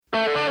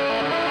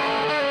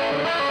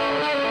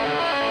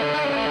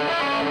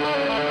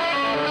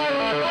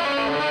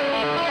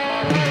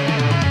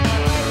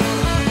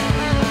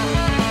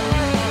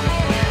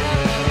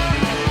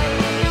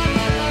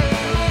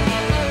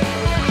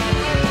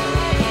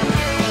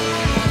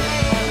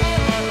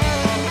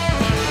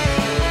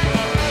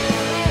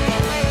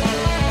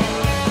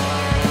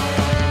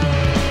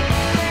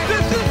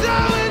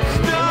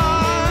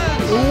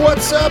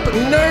What's up,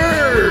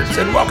 nerds?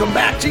 And welcome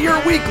back to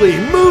your weekly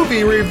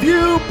movie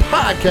review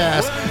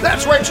podcast.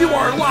 That's right, you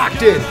are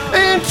locked in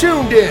and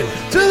tuned in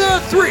to the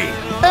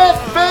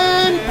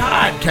 3FN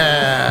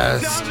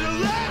Podcast.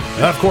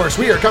 Of course,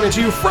 we are coming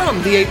to you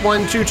from the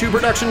 8122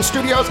 Production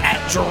Studios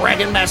at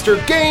Dragon Master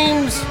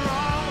Games.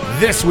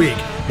 This week,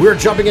 we're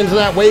jumping into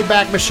that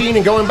Wayback Machine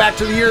and going back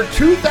to the year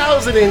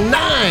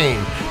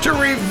 2009 to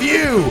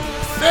review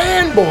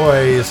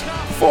Fanboys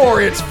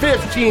for its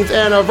 15th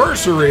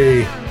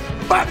anniversary.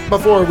 But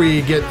before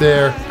we get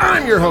there,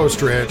 I'm your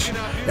host, Rich,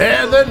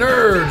 and the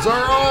nerds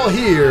are all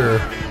here.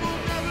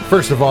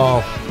 First of all,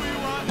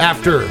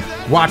 after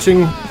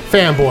watching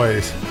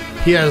Fanboys,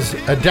 he has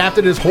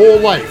adapted his whole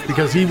life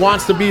because he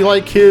wants to be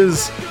like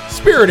his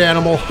spirit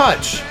animal,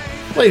 Hutch.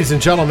 Ladies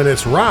and gentlemen,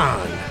 it's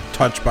Ron.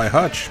 Touched by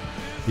Hutch.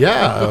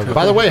 Yeah.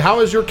 By the way, how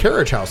is your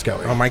carriage house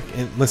going? Oh, my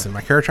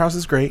carriage house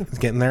is great. It's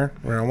getting there.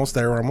 We're almost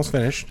there. We're almost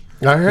finished.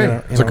 All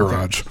right. It's a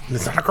garage.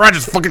 It's not a garage.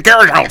 It's a fucking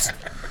carriage house.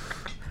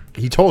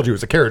 He told you it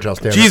was a carriage house,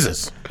 damn it.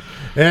 Jesus.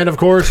 And, of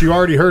course, you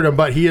already heard him,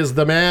 but he is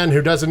the man who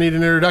doesn't need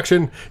an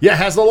introduction, yet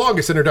has the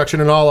longest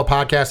introduction in all of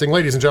podcasting.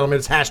 Ladies and gentlemen,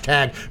 it's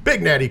hashtag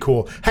Big Natty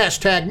Cool,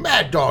 hashtag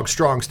Mad Dog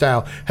Strong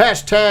Style,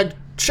 hashtag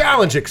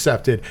Challenge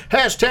Accepted,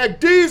 hashtag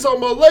Diesel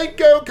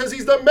Malenko, because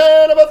he's the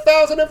man of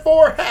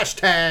 1,004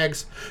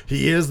 hashtags.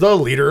 He is the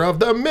leader of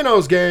the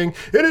Minnows Gang.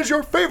 It is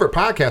your favorite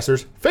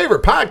podcaster's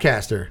favorite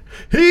podcaster.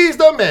 He's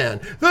the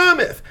man, the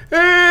myth,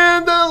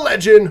 and the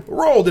legend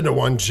rolled into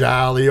one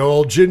jolly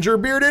old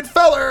ginger-bearded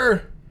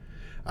feller.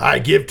 I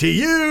give to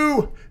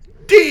you,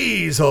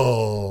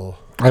 Diesel.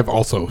 I've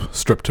also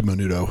stripped to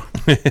Menudo.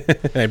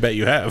 I bet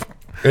you have.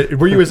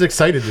 Were you as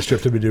excited to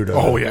strip to Menudo?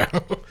 Oh, yeah.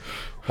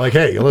 Like,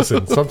 hey,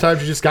 listen, sometimes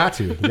you just got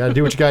to. You got to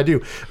do what you got to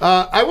do.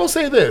 I will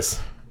say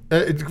this.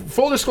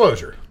 Full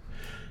disclosure.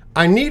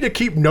 I need to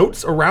keep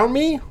notes around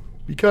me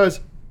because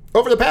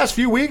over the past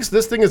few weeks,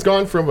 this thing has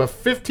gone from a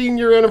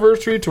 15-year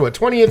anniversary to a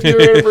 20th year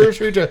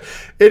anniversary to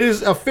it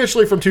is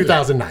officially from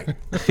 2009.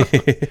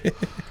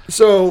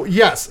 So,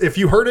 yes, if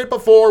you heard it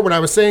before when I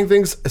was saying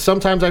things,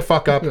 sometimes I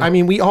fuck up. I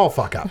mean, we all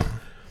fuck up.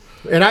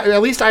 And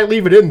at least I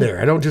leave it in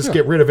there. I don't just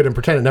get rid of it and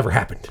pretend it never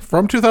happened.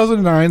 From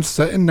 2009,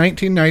 set in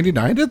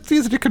 1999, it's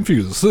eezy to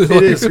confuse. It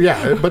is,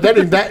 yeah. But then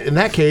in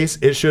that case,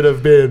 it should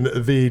have been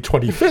the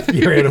 25th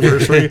year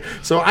anniversary.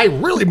 So I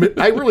really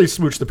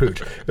smooched the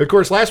pooch. Of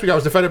course, last week I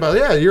was defended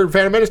by, your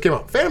Phantom Menace came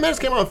out. Phantom Menace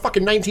came out in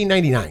fucking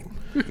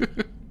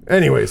 1999.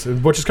 Anyways,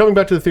 which is coming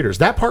back to the theaters.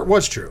 That part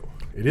was true.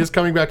 It is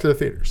coming back to the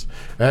theaters.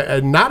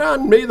 And not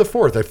on May the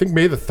 4th. I think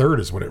May the 3rd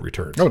is when it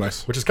returns. Oh,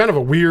 nice. Which is kind of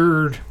a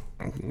weird...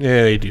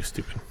 Yeah, they do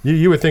stupid.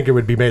 You would think it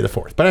would be May the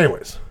 4th. But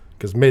anyways,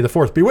 because May the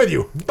 4th be with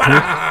you.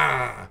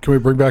 Can we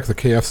bring back the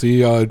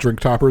KFC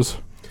drink toppers?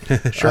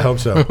 Sure. I hope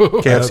so.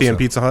 KFC and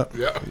Pizza Hut?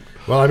 Yeah.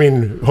 Well, I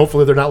mean,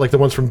 hopefully they're not like the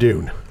ones from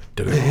Dune.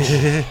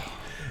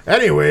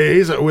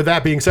 Anyways, with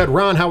that being said,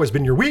 Ron, how has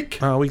been your week?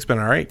 Week's been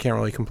all right. Can't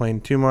really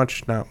complain too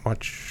much. Not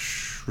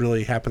much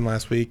really happened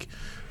last week.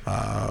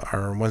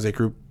 Our Wednesday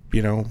group,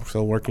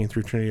 still working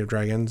through Trinity of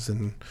Dragons,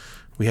 and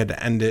we had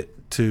to end it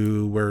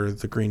to where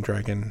the green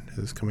dragon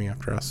is coming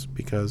after us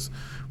because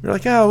we were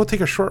like, we'll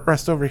take a short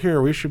rest over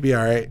here. We should be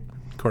all right.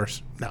 Of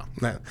course, no,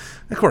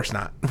 of course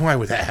not. Why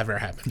would that ever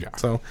happen? Yeah.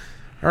 So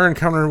our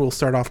encounter will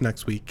start off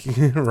next week,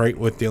 right,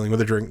 with dealing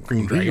with a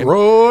green dragon.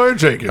 Roy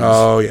Jenkins.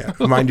 Oh, yeah.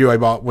 Mind you, I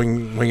bought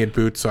winged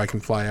boots so I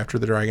can fly after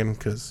the dragon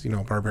because,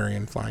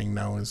 barbarian flying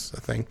now is a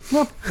thing.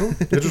 Well,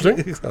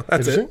 interesting. So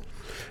that's it.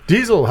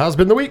 Diesel, how's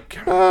been the week?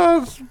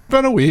 It's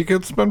been a week.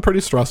 It's been pretty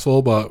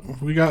stressful,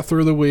 but we got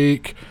through the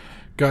week.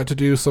 Got to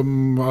do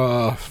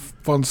some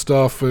fun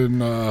stuff and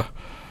done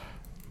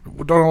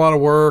a lot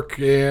of work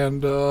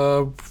and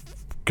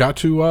got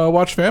to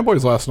watch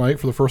Fanboys last night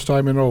for the first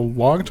time in a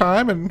long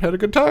time and had a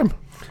good time.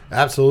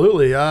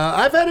 Absolutely.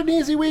 I've had an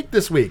easy week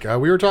this week.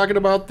 We were talking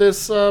about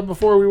this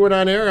before we went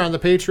on air on the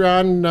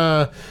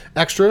Patreon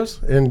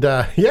extras. And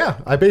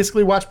I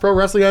basically watched pro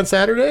wrestling on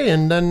Saturday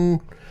and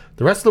then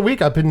the rest of the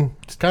week I've been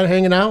just kind of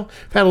hanging out.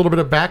 I've had a little bit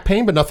of back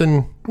pain, but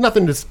nothing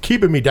that's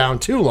keeping me down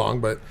too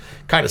long, but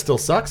kind of still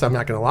sucks, I'm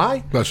not going to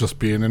lie. That's just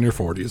being in your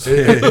 40s.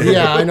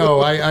 Yeah, I know.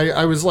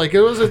 I was like,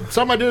 it was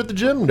something I did at the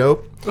gym?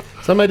 Nope.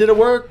 Something I did at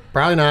work?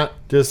 Probably not.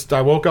 Just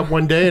I woke up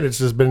one day and it's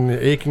just been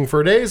aching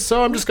for days,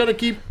 so I'm just going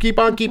to keep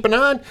on keeping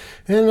on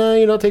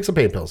and, take some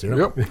pain pills.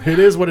 Yep. It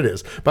is what it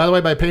is. By the way,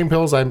 by pain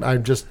pills,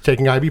 I'm just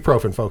taking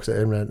ibuprofen, folks,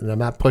 and I'm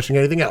not pushing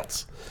anything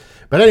else.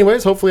 But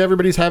anyways, hopefully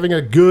everybody's having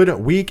a good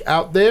week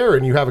out there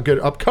and you have a good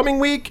upcoming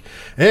week.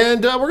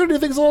 And we're going to do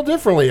things a little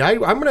differently. I'm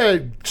going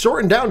to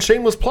shorten down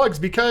shameless plugs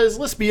because,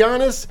 let's be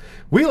honest,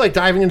 we like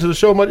diving into the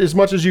show as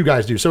much as you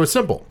guys do. So it's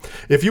simple.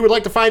 If you would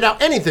like to find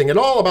out anything at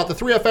all about the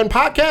 3FN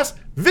Podcast,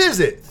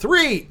 visit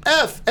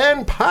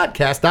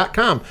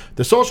 3fnpodcast.com.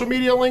 The social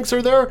media links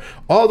are there.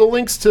 All the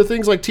links to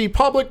things like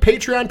TeePublic,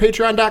 Patreon,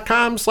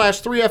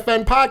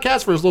 patreon.com/3FN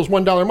Podcast for as low as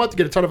 $1 a month to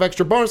get a ton of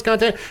extra bonus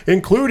content,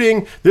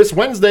 including this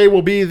Wednesday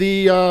will be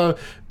the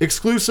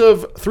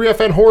exclusive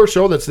 3FN Horror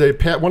Show. That's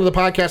one of the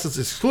podcasts that's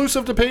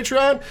exclusive to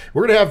Patreon.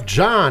 We're going to have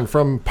John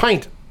from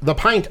Pint The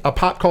Pint, a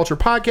pop culture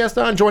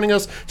podcast on, joining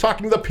us,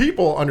 talking to the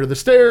people under the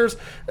stairs,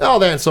 all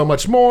that and so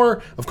much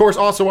more. Of course,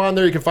 also on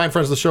there, you can find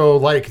friends of the show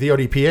like the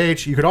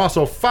ODPH. You could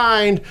also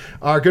find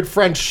our good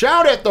friend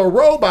Shout at the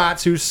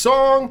Robots, whose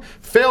song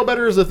Fail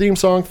Better is the theme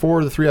song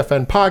for the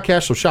 3FN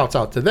podcast. So shouts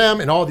out to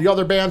them and all the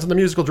other bands in the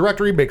musical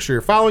directory. Make sure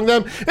you're following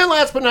them. And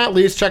last but not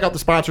least, check out the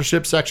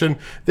sponsorship section.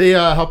 They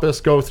help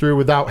us go through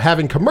without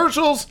having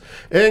commercials,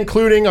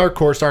 including, of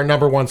course, our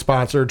number one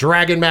sponsor,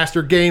 Dragon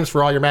Master Games,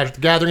 for all your Magic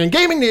the Gathering and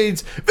gaming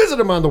needs. Visit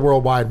them on the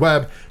World Wide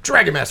Web,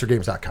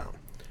 dragonmastergames.com.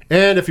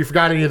 And if you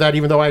forgot any of that,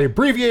 even though I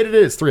abbreviated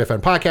it, it's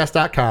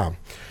 3fnpodcast.com.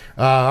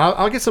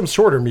 I'll get some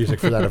shorter music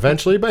for that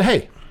eventually, but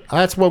hey,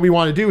 that's what we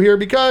want to do here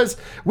because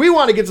we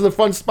want to get to the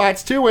fun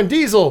spots too. And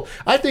Diesel,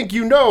 I think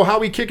you know how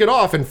we kick it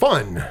off in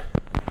fun.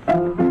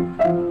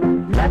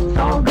 Let's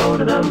all go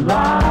to the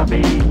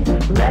lobby.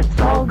 Let's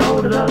all go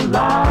to the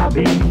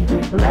lobby.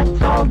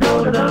 Let's all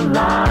go to the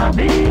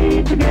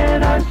lobby to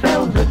get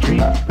ourselves a treat.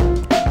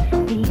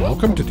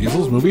 Welcome to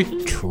Diesel's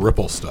movie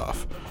Triple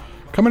Stuff.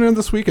 Coming in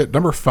this week at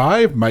number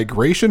 5,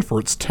 Migration for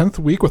its 10th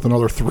week with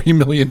another $3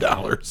 million.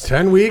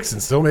 10 weeks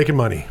and still making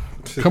money.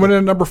 Coming in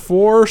at number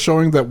 4,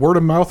 showing that word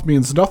of mouth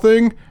means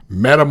nothing,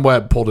 Madam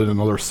Web pulled in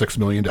another $6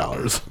 million.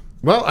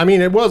 Well, I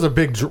mean, it was a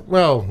big,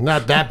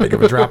 not that big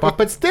of a drop off,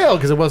 but still,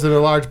 because it wasn't a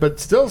large, but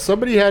still,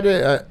 somebody had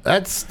to,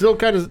 that's still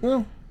kind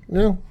of,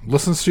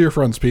 Listens to your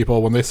friends,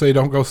 people. When they say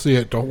don't go see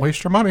it, don't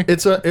waste your money.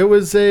 It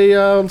was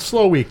a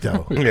slow week,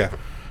 though. Yeah.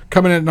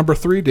 Coming in at number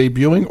 3,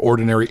 debuting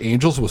Ordinary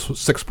Angels was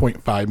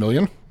 $6.5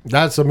 million.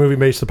 That's a movie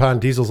based upon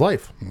Diesel's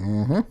life.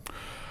 Mm-hmm.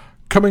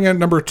 Coming in at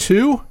number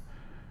 2,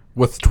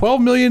 with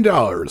 $12 million,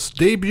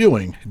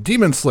 debuting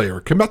Demon Slayer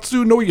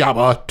Kimetsu no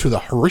Yaiba to the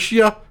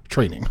Harisha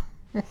training.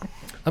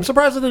 I'm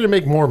surprised it didn't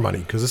make more money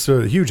because it's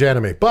a huge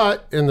anime,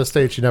 but in the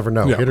States, you never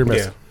know. Yeah. Hit or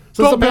miss. Yeah.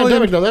 Since the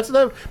pandemic,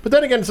 though, but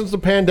then again, since the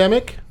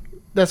pandemic,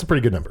 that's a pretty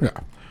good number.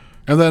 Yeah.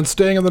 And then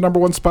staying in the number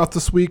 1 spot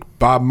this week,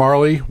 Bob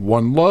Marley,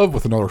 One Love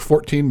with another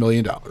 $14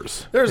 million.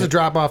 There's a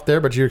drop off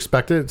there, but you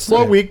expect it. It's a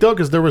slow week, though,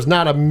 because there was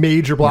not a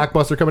major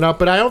blockbuster coming out,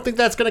 but I don't think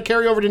that's going to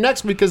carry over to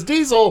next week because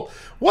Diesel,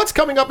 what's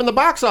coming up in the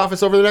box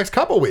office over the next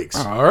couple weeks?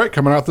 All right,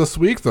 coming out this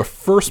week, the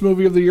first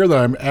movie of the year that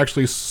I'm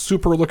actually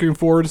super looking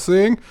forward to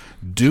seeing,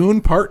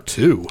 Dune Part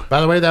 2. By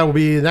the way, that will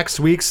be next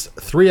week's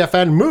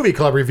 3FN Movie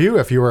Club review,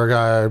 if you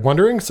were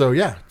wondering. So,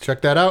 yeah,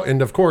 check that out.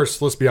 And, of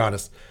course, let's be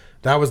honest,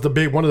 that was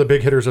one of the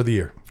big hitters of the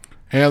year.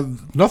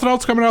 And nothing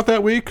else coming out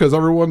that week because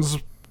everyone's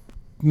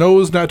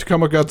knows not to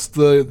come against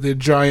the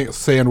giant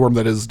sandworm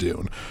that is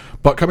Dune.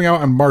 But coming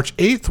out on March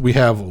 8th, we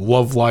have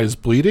Love Lies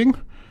Bleeding,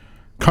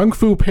 Kung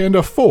Fu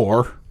Panda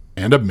 4,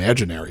 and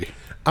Imaginary.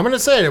 I'm going to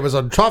say it was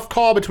a tough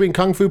call between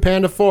Kung Fu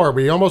Panda 4.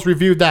 We almost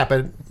reviewed that,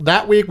 but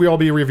that week we will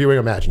be reviewing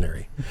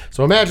Imaginary.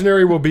 So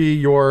Imaginary will be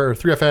your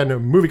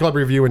 3FN Movie Club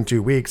review in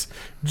 2 weeks,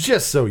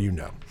 just so you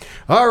know.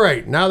 All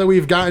right, now that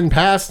we've gotten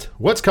past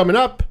what's coming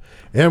up,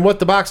 and what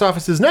the box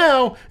office is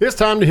now, it's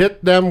time to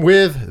hit them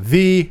with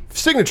the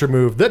signature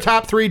move, the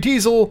top 3.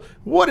 Diesel,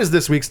 what is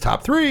this week's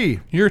top 3?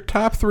 Your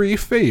top 3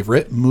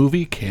 favorite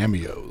movie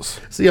cameos.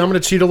 See, I'm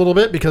going to cheat a little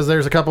bit because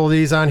there's a couple of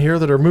these on here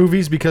that are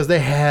movies because they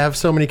have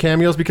so many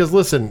cameos. Because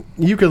listen,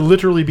 you could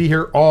literally be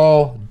here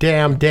all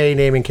damn day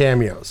naming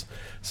cameos.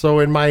 So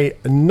in my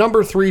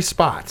number 3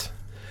 spot,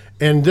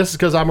 and this is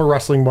because I'm a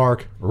wrestling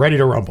mark, Ready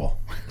to Rumble.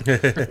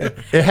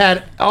 It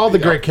had all the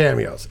great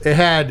cameos. It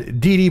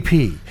had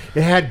DDP.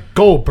 It had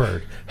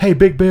Goldberg. Hey,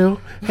 Big Bill.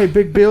 Hey,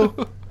 Big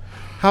Bill.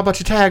 How about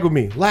you tag with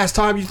me? Last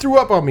time you threw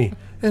up on me.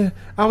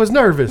 I was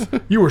nervous.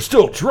 You were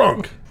still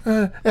drunk.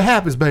 It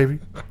happens, baby.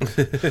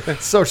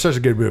 Such a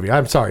good movie.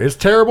 I'm sorry. It's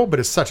terrible, but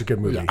it's such a good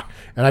movie. Yeah.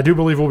 And I do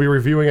believe we'll be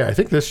reviewing it, I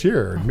think this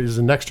year. It is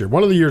next year.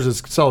 One of the years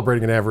is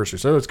celebrating an anniversary,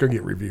 so it's going to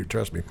get reviewed.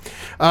 Trust me.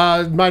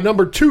 My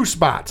number 2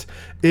 spot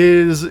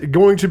is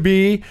going to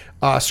be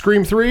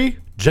Scream 3,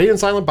 Jay and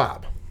Silent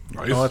Bob.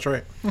 Nice. Oh, that's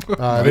right.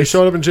 Nice. They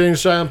showed up in Jay and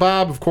Silent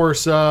Bob. Of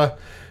course, Jay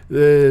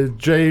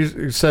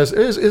says,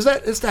 is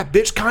that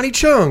bitch Connie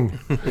Chung?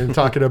 And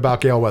talking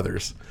about Gale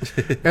Weathers.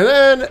 And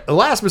then,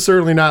 last but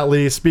certainly not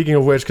least, speaking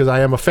of which, because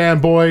I am a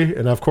fanboy,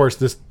 and of course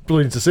this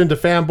leads us into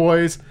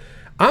fanboys,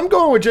 I'm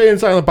going with Jay and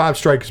Silent Bob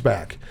Strikes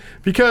Back.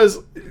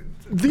 Because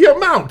the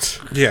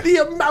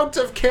amount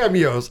of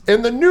cameos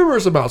and the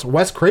numerous amounts.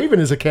 Wes Craven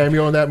is a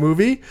cameo in that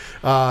movie.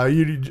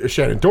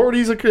 Shannon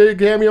Doherty's a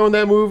cameo in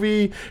that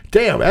movie.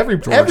 Damn,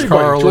 everybody.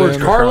 George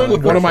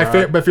Carlin, one of my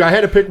favorite. But if I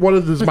had to pick one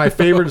of my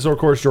favorites, of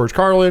course, George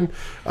Carlin.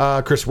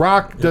 Chris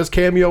Rock does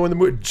cameo in the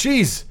movie.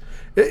 Jeez.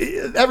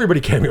 Everybody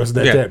cameos in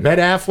that. Yeah. Ben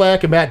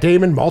Affleck and Matt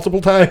Damon multiple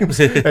times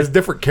as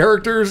different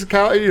characters.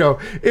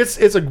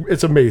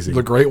 It's amazing.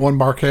 The great one,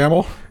 Mark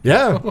Hamill.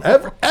 Yeah,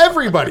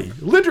 everybody,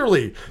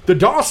 literally the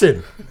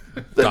Dawson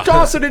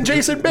and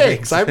Jason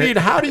Banks. I mean,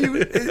 how do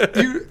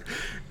you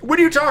when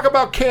you talk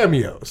about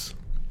cameos?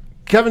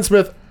 Kevin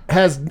Smith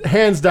has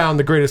hands down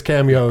the greatest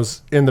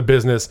cameos in the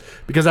business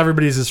because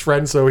everybody's his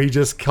friend, so he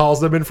just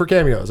calls them in for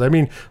cameos. I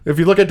mean, if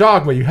you look at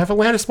Dogma, you have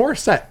Alanis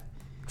Morissette.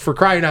 for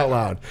crying out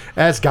loud.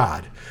 As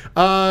God.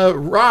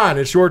 Ron,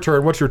 it's your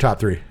turn. What's your top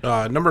 3?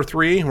 Number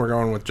 3, we're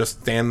going with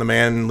just Stan the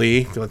Man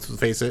Lee. Let's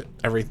face it.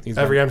 Every MCU.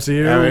 Every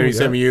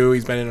MCU.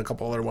 He's been in a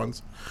couple other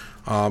ones.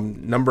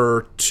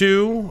 Number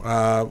 2,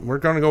 we're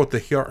going to go with the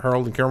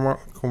Harold and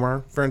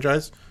Kumar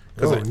franchise.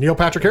 Neil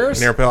Patrick Harris?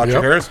 Neil Patrick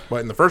Harris.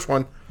 But in the first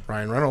one,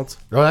 Ryan Reynolds.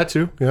 Oh, that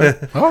too. Yeah.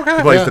 Okay.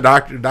 He plays the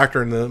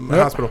doctor in the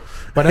hospital.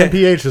 But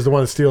NPH is the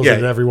one that steals it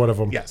in every one of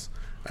them. Yes.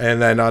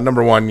 And then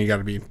number 1, you got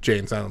to be Jay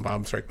and Silent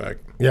Bob Strike Back.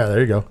 Yeah, there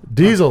you go.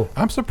 Diesel.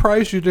 I'm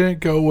surprised you didn't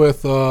go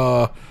with,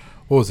 what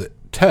was it?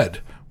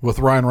 Ted, with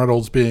Ryan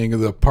Reynolds being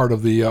the part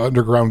of the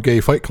underground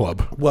gay fight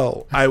club.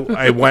 Well, I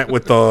went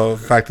with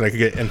the fact that I could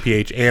get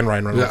NPH and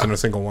Ryan Reynolds in a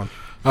single one.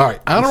 All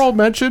right. Honorable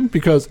mention,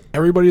 because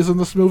everybody's in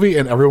this movie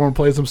and everyone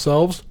plays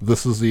themselves.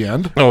 This is the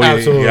end. Oh,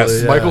 absolutely.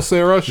 Yes. Yeah. Michael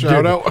Cera,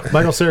 shout out.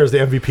 Michael Cera is the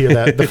MVP of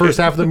that. The first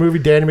half of the movie,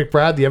 Danny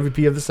McBride, the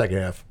MVP of the second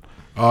half.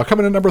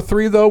 Coming in number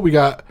 3, though, we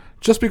got,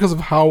 just because of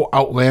how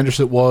outlandish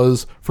it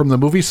was, from the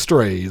movie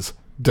Strays,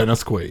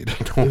 Dennis Quaid.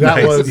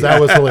 That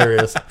was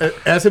hilarious.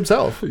 As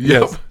himself.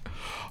 Yes.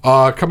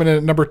 Coming in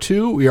at number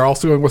 2, we are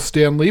also going with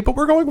Stan Lee, but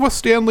we're going with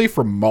Stan Lee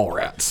from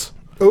Mallrats.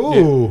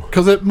 Ooh.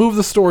 Because it moved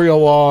the story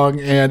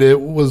along, and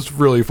it was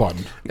really fun.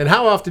 And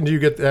how often do you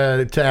get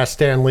to ask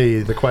Stan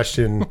Lee the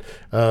question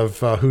of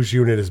whose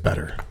unit is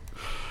better?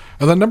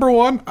 And then number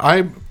 1,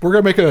 we're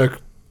going to make a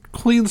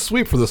clean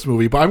sweep for this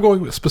movie, but I'm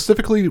going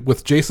specifically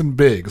with Jason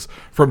Biggs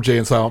from Jay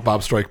and Silent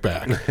Bob Strike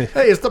Back.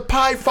 Hey, it's the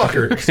pie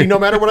fucker. See, no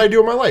matter what I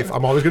do in my life,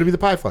 I'm always going to be the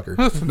pie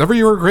fucker. Never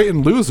you were great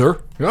in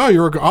Loser. Oh, you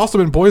were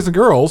awesome in Boys and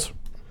Girls.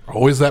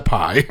 Always that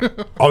pie.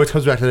 Always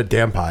comes back to the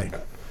damn pie.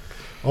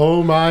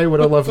 Oh my, what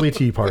a lovely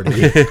tea party.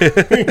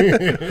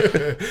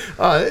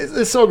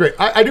 It's so great.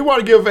 I do want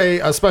to give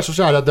a special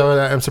shout out, though.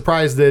 I'm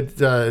surprised that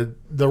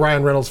the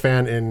Ryan Reynolds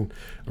fan in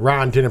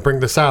Ron didn't bring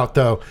this out,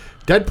 though.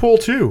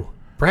 Deadpool 2,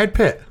 Brad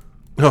Pitt.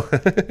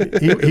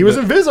 he was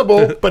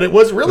invisible, but it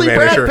was really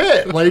Brad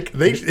Pitt. Like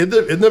they in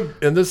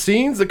the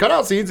scenes, the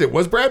cutout scenes, it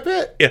was Brad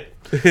Pitt. Yeah.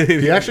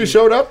 He actually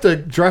showed up to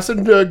dress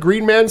in a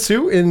Green Man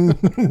suit and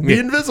be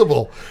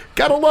invisible.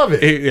 Gotta love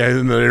it. Yeah,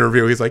 in the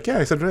interview, he's like,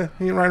 I said,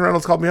 Ryan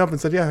Reynolds called me up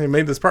and said, he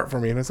made this part for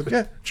me. And I said,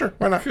 yeah, sure,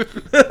 why not?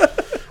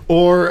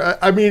 Or,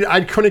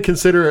 I couldn't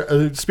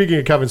consider, speaking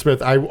of Kevin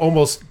Smith, I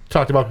almost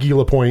talked about Guy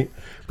Lapointe,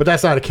 but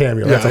that's not a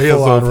cameo. That's a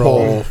full-on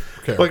role.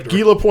 But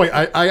Guy Lapointe,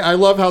 I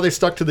love how they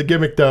stuck to the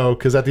gimmick, though,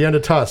 because at the end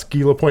of Tusk,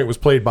 Guy Lapointe was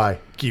played by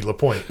Guy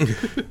Lapointe.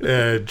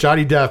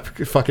 Johnny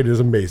Depp fucking is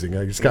amazing.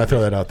 I just got to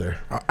throw that out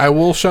there. I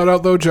will shout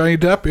out, though, Johnny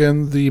Depp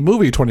in the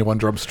movie 21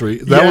 Jump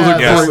Street. That was a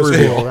great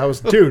reveal. Cool. That was,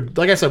 dude,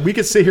 like I said, we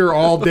could sit here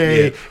all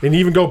day and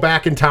even go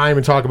back in time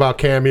and talk about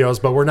cameos,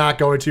 but we're not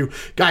going to.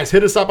 Guys,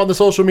 hit us up on the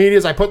social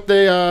medias. I put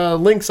the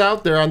links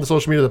out there on the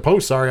social media, the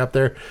posts, up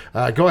there.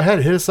 Go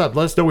ahead, hit us up.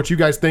 Let us know what you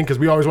guys think, because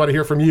we always want to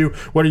hear from you.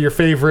 What are your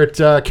favorite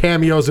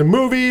cameos in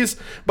movies?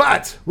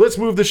 But let's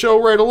move the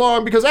show right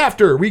along, because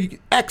after we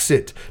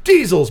exit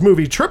Diesel's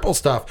movie Triple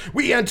Stuff,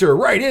 we enter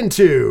right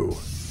into...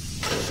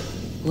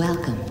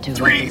 Welcome to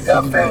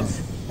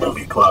 3FN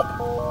Movie Club.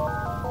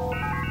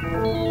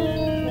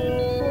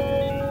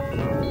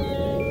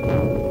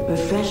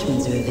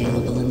 Refreshments are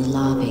available in the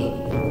lobby.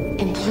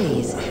 And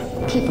please,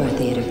 keep our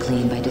theater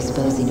clean by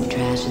disposing of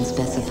trash in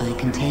specified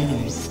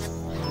containers.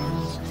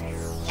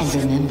 And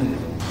remember,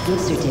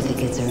 gift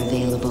certificates are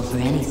available for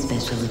any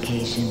special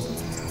occasion.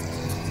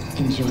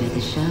 Enjoy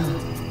the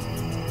show.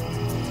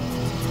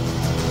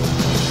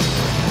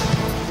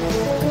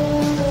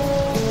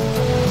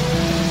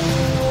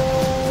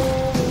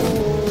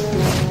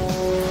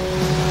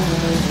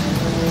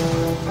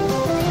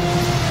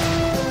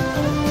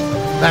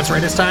 That's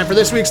right, it's time for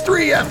this week's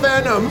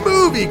 3FN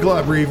Movie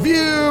Club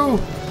review.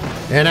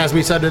 And as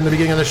we said in the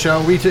beginning of the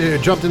show, we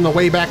jumped in the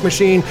Wayback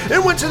Machine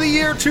and went to the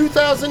year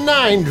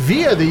 2009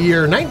 via the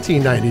year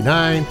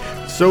 1999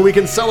 so we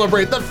can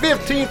celebrate the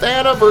 15th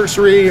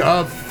anniversary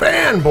of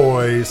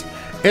Fanboys.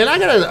 And I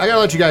gotta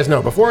let you guys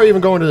know, before I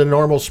even go into the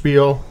normal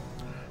spiel,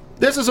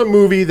 this is a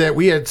movie that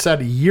we had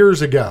said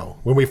years ago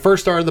when we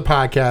first started the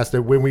podcast,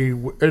 that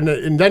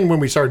and then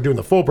when we started doing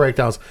the full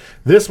breakdowns,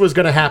 this was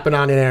going to happen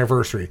on an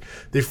anniversary.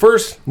 The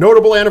first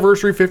notable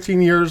anniversary,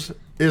 15 years,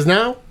 is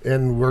now,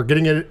 and we're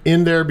getting it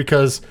in there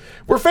because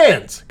we're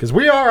fans, because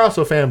we are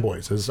also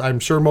fanboys, as I'm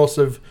sure most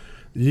of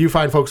you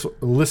fine folks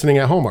listening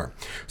at home are.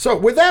 So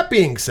with that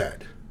being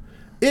said,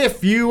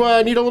 if you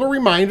need a little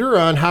reminder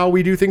on how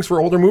we do things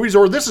for older movies,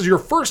 or this is your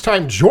first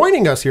time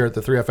joining us here at the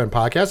 3FN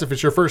Podcast, if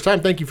it's your first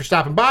time, thank you for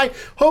stopping by.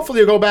 Hopefully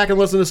you'll go back and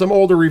listen to some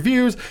older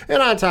reviews.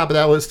 And on top of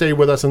that, let's stay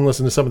with us and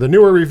listen to some of the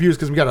newer reviews,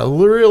 because we got a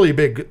really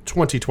big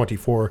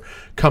 2024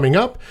 coming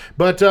up.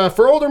 But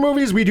for older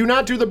movies, we do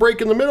not do the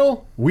break in the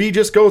middle. We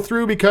just go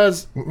through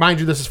because, mind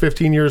you, this is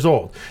 15 years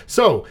old.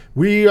 So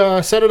we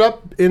set it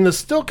up in the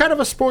still kind of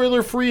a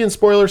spoiler-free and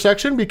spoiler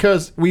section,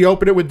 because we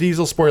open it with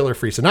Diesel's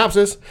spoiler-free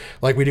synopsis,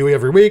 like we do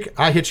every every week.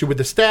 I hit you with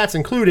the stats,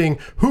 including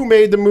who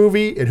made the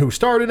movie and who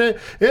starred in it.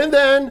 And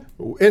then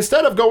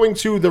instead of going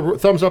to the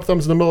thumbs up,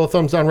 thumbs in the middle,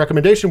 thumbs down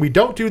recommendation, we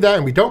don't do that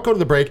and we don't go to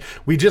the break.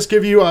 We just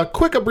give you a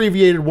quick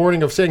abbreviated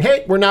warning of saying,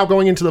 hey, we're now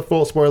going into the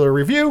full spoiler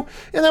review.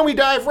 And then we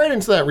dive right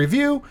into that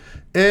review.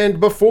 And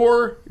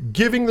before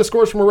giving the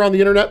scores from around the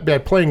internet by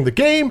playing the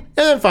game, and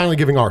then finally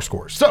giving our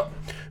scores. So,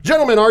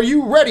 gentlemen, are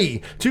you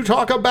ready to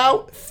talk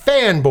about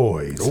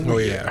Fanboys? Oh,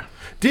 yeah.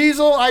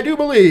 Diesel, I do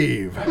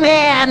believe.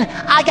 Man,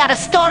 I got a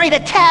story to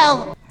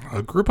tell.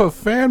 A group of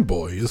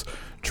fanboys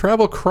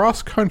travel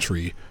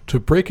cross-country to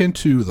break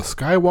into the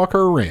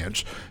Skywalker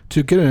Ranch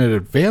to get an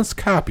advanced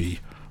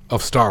copy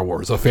of Star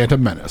Wars: A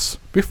Phantom Menace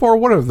before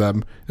one of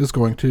them is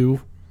going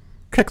to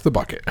kick the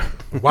bucket.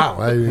 Wow,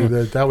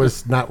 that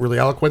was not really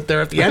eloquent there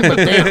at the end, but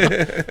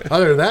damn.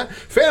 Other than that,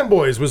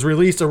 Fanboys was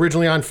released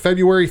originally on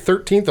February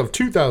 13th of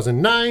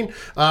 2009.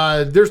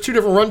 There's two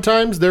different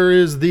runtimes. There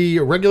is the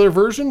regular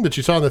version that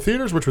you saw in the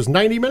theaters, which was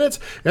 90 minutes,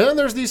 and then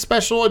there's the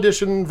special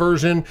edition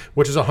version,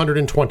 which is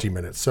 120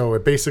 minutes. So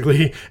it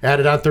basically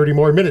added on 30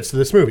 more minutes to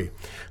this movie.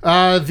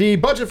 The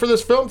budget for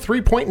this film,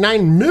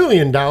 $3.9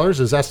 million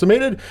is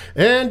estimated,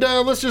 and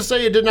let's just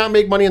say it did not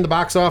make money in the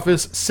box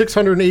office,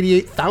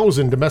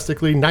 $688,000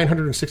 domestically,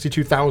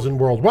 $962,000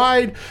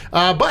 worldwide,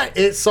 but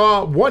it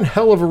saw one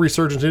hell of a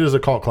resurgence. It is a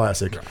cult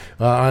classic,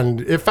 and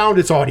it found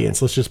its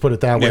audience, let's just put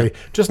it that way,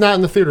 just not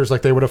in the theaters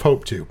like they would have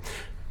hoped to.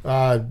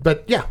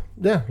 But yeah.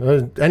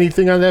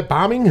 Anything on that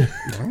bombing?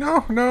 No.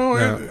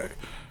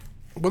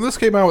 When this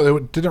came out,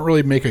 it didn't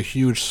really make a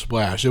huge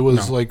splash. It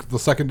was like the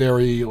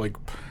secondary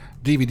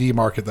DVD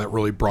market that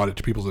really brought it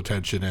to people's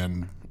attention,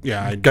 and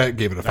I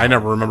gave it a 5. I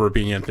never remember it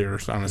being in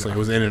theaters, honestly. It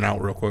was in and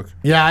out real quick.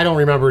 Yeah, I don't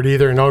remember it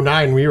either. In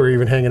 2009, we were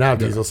even hanging out,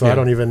 Diesel, so I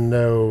don't even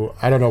know.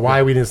 I don't know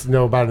why we didn't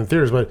know about it in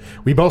theaters, but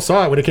we both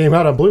saw it when it came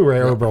out on Blu-ray,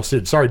 or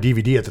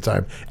DVD at the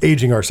time.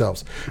 Aging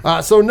ourselves.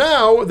 So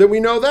now that we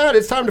know that,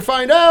 it's time to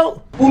find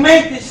out who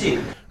made this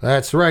shit.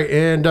 That's right.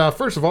 And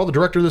first of all, the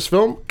director of this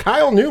film,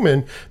 Kyle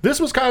Newman. This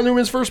was Kyle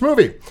Newman's first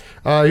movie.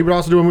 He would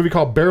also do a movie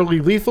called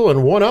Barely Lethal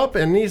and One Up,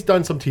 and he's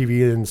done some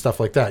TV and stuff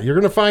like that. You're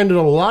going to find that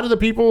a lot of the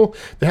people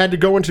that had to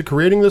go into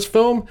creating this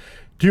film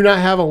do not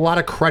have a lot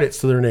of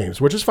credits to their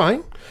names, which is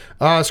fine.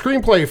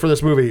 Screenplay for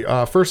this movie.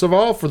 First of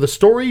all, for the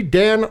story,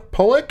 Dan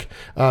Pollock.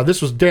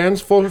 This was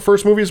Dan's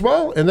first movie as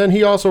well, and then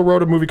he also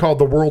wrote a movie called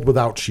The World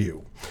Without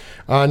You.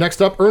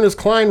 Next up, Ernest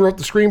Cline wrote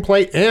the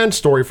screenplay and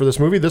story for this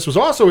movie. This was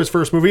also his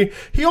first movie.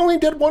 He only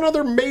did one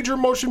other major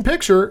motion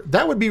picture.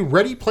 That would be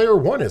Ready Player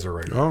One as a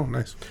writer. Oh,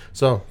 nice.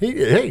 So,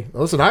 hey,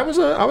 listen, I was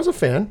a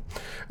fan.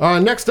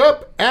 Next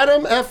up,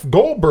 Adam F.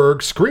 Goldberg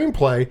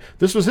screenplay.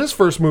 This was his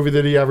first movie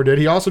that he ever did.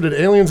 He also did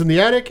Aliens in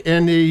the Attic,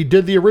 and he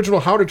did the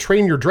original How to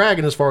Train Your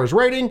Dragon as far as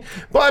writing.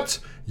 But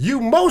you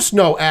most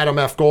know Adam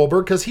F.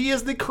 Goldberg because he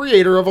is the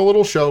creator of a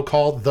little show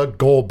called The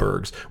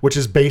Goldbergs, which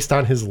is based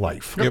on his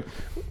life. Yep.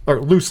 Or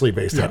loosely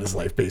based on his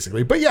life,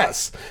 basically. But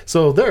yes,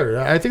 so there,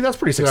 I think that's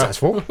pretty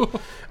successful.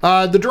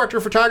 The director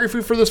of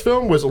photography for this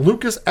film was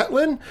Lucas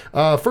Etlin.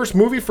 First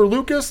movie for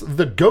Lucas,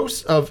 The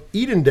Ghosts of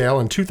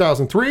Edendale in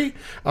 2003.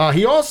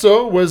 He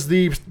also was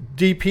the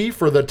DP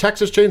for the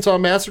Texas Chainsaw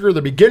Massacre,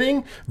 The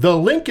Beginning, The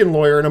Lincoln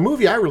Lawyer, and a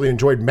movie I really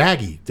enjoyed,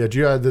 Maggie.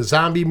 The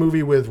zombie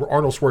movie with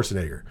Arnold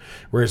Schwarzenegger,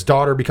 where his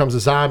daughter becomes a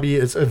zombie.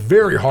 It's a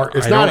very hard,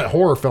 it's not a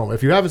horror film.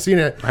 If you haven't seen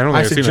it,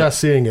 I suggest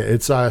seeing it.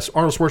 It's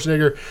Arnold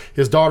Schwarzenegger,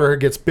 his daughter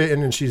gets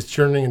bitten and she's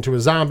turning into a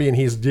zombie and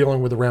he's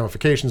dealing with the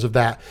ramifications of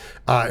that.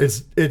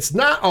 It's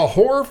not a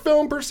horror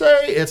film per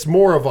se. It's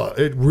more of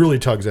it really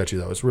tugs at you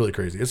though. It's really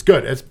crazy. It's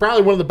good. It's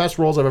probably one of the best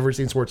roles I've ever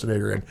seen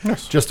Schwarzenegger in.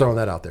 Yes. Just throwing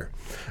that out there.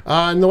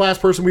 And the last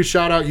person we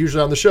shout out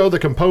usually on the show, the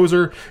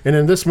composer. And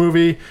in this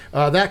movie,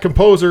 that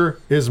composer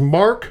is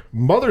Mark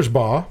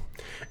Mothersbaugh.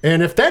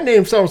 And if that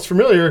name sounds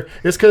familiar,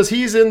 it's because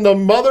he's in the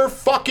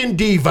motherfucking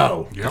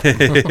Devo.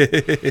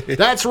 Yep.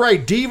 That's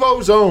right,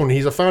 Devo's own.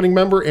 He's a founding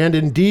member and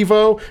in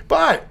Devo,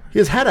 but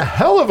he's had a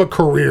hell of a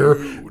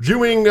career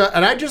doing,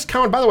 and I just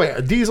counted, by the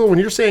way, Diesel, when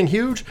you're saying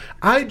huge,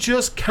 I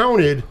just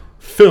counted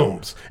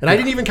films. And I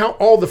didn't even count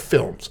all the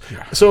films.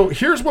 Yeah. So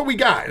here's what we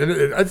got. And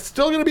it's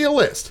still going to be a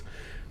list.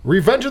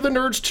 Revenge of the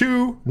Nerds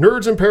 2,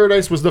 Nerds in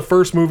Paradise was the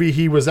first movie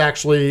he was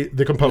actually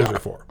the composer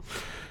for.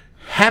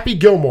 Happy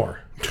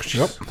Gilmore.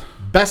 Yep.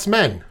 Best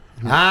Men.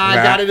 I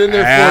got it in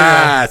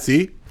there for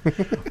you. See?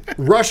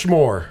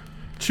 Rushmore.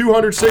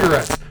 200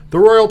 Cigarettes. The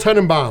Royal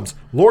Tenenbaums.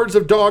 Lords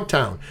of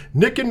Dogtown.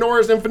 Nick and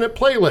Nora's Infinite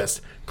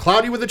Playlist.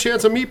 Cloudy with a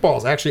Chance of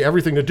Meatballs. Actually,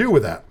 everything to do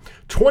with that.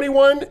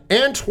 21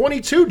 and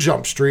 22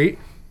 Jump Street.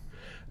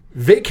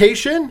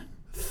 Vacation.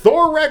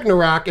 Thor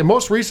Ragnarok. And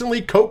most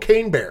recently,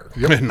 Cocaine Bear.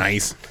 Yep.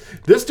 Nice.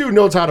 This dude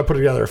knows how to put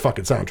together a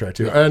fucking soundtrack,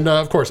 too. And,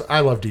 of course,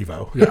 I love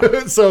Devo.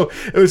 Yeah. So,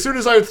 as soon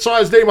as I saw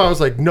his name, I was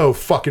like, no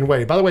fucking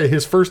way. By the way,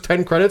 his first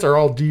 10 credits are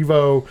all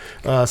Devo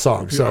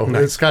songs. So,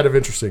 It's kind of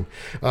interesting.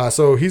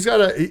 So, he's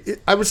got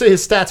I would say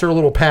his stats are a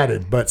little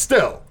padded, but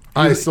still,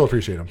 I still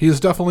appreciate him. He's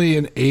definitely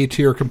an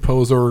A-tier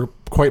composer.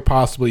 Quite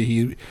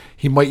possibly,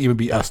 he might even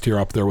be S-tier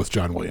up there with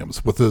John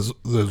Williams with his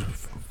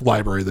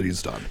library that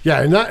he's done.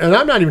 Yeah, and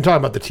I'm not even talking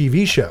about the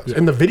TV shows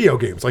and the video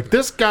games. Like,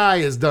 this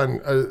guy has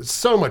done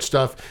so much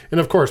stuff. And,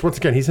 of course, once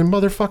again, he's in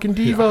motherfucking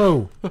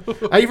Devo.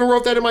 Yeah. I even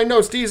wrote that in my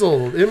notes,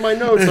 Diesel. In my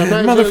notes. I'm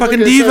not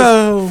motherfucking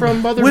Devo.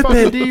 From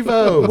motherfucking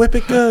Devo. Whip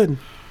it good.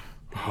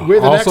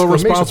 With also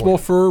responsible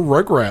for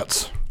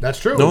Rugrats. That's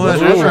true. No,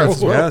 that's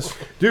true. Well. Yes.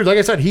 Dude, like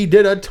I said, he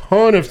did a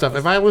ton of stuff.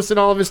 If I listed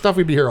all of his stuff,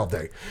 we'd be here all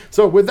day.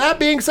 So with that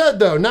being said,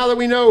 though, now that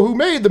we know who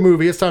made the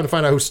movie, it's time to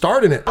find out who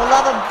starred in it. For the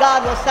love of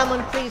God, will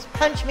someone please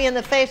punch me in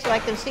the face so I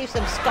can see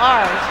some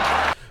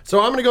scars? So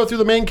I'm going to go through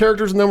the main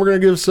characters, and then we're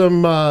going to give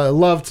some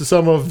love to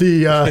some of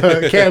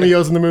the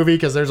cameos in the movie,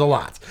 because there's a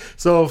lot.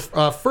 So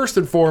first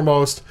and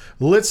foremost,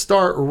 let's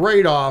start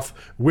right off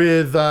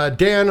with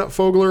Dan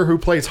Fogler, who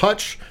plays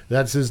Hutch.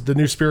 That's the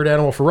new spirit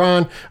animal for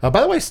Ron.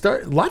 By the way,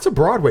 lots of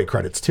Broadway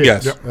credits, too.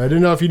 Yes. Yep. I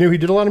didn't know if you knew he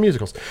did a lot of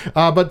musicals.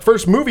 But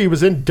first movie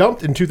was in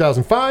Dumped in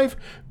 2005,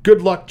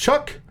 Good Luck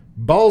Chuck,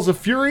 Balls of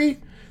Fury,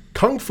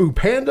 Kung Fu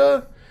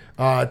Panda,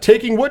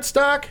 Taking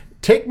Woodstock,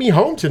 Take Me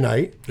Home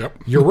Tonight,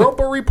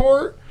 Europa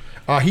Report.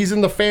 He's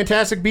in the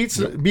Fantastic Beasts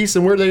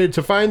and Where They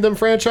to Find Them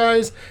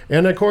franchise.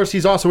 And, of course,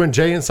 he's also in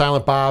Jay and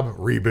Silent Bob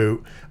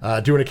Reboot,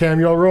 doing a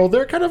cameo role.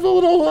 They're kind of a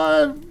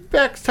little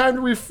back time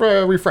to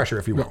refresher,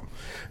 if you will.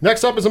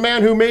 Next up is a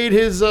man who made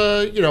his,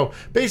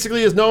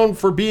 basically is known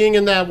for being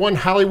in that one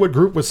Hollywood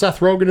group with Seth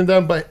Rogen in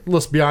them. But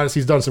let's be honest,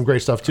 he's done some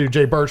great stuff, too.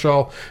 Jay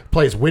Baruchel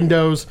plays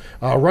Windows.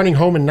 Running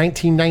Home in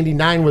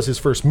 1999 was his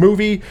first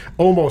movie.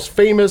 Almost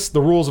Famous,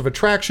 The Rules of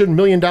Attraction, $1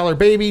 Million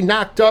Baby,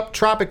 Knocked Up,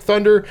 Tropic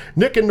Thunder,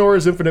 Nick and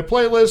Nora's Infinite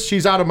Playlist,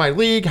 She's Out of My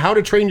League, How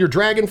to Train Your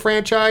Dragon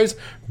franchise,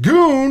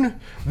 Goon,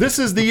 This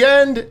Is the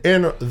End,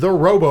 and the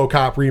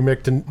RoboCop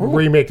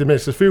remake to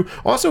Mix a Few.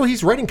 Also,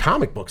 he's writing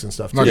comic books and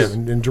stuff, too,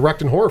 and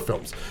directing horror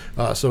films.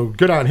 So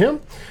good on him.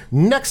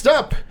 Next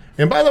up,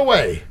 and by the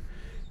way,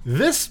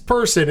 this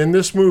person in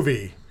this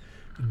movie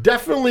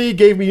definitely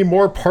gave me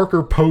more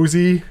Parker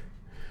Posey.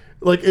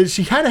 Like,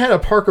 she had a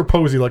Parker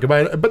Posey look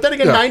about it, but then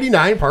again,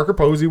 99 Parker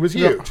Posey was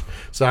huge.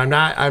 So I'm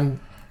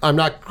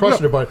not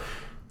crushing it, but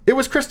it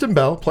was Kristen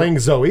Bell playing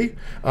Zoe.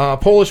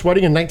 Polish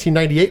Wedding in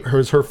 1998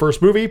 was her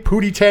first movie.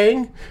 Pootie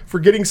Tang,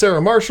 Forgetting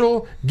Sarah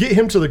Marshall, Get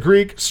Him to the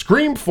Greek,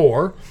 Scream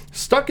 4,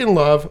 Stuck in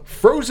Love,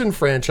 Frozen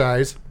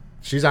franchise.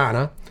 She's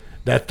Anna.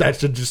 That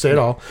should just say it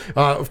all.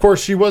 Of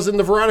course, she was in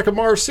the Veronica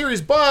Mars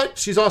series, but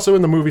she's also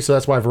in the movie, so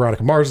that's why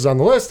Veronica Mars is on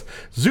the list.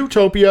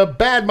 Zootopia,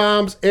 Bad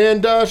Moms,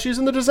 and she's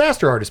in The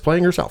Disaster Artist,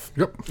 playing herself.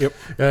 Yep.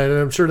 And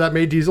I'm sure that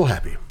made Diesel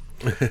happy.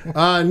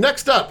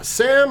 Next up,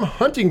 Sam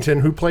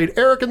Huntington, who played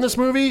Eric in this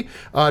movie.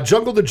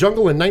 Jungle to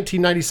Jungle in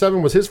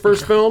 1997 was his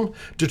first film.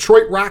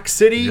 Detroit Rock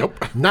City,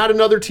 Not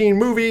Another Teen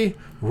Movie.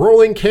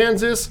 Rolling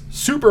Kansas,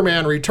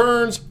 Superman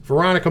Returns,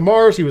 Veronica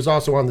Mars. He was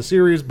also on the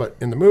series, but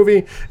in the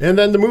movie. And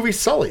then the movie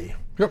Sully.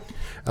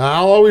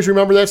 I'll always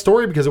remember that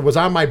story because it was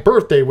on my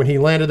birthday when he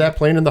landed that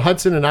plane in the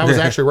Hudson, and I was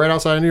actually right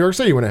outside of New York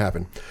City when it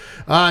happened.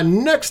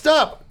 Next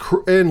up,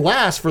 and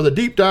last for the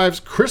deep dives,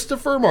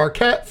 Christopher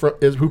Marquette,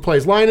 who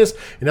plays Linus.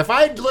 And if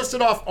I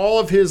listed off all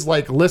of his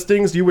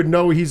listings, you would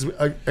know he's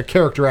a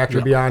character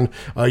actor beyond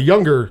a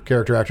younger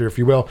character actor, if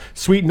you will.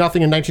 Sweet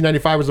Nothing in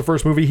 1995 was the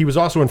first movie. He was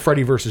also in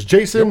Freddy vs.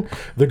 Jason,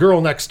 The Girl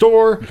Next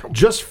Door,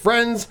 Just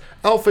Friends,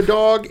 Alpha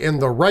Dog,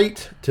 and The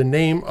Right, to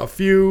name a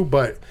few.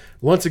 But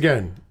once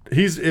again,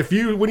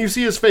 when you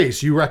see his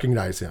face, you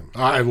recognize him.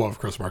 I love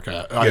Chris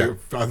Marquette. I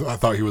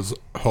thought he was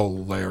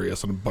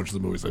hilarious in a bunch of the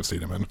movies I've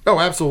seen him in. Oh,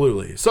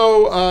 absolutely.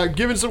 So,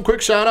 giving some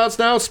quick shout-outs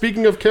now.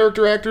 Speaking of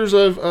character actors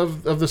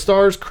of the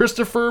stars,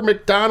 Christopher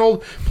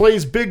McDonald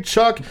plays Big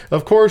Chuck.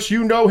 Of course,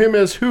 you know him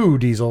as who,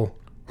 Diesel?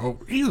 Oh,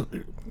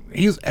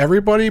 he's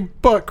everybody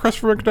but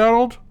Christopher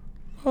McDonald.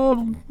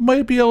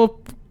 Might be a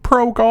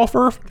pro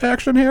golfer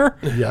action here.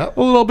 Yeah.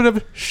 A little bit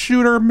of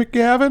Shooter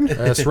McGavin.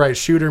 That's right.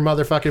 Shooter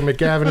motherfucking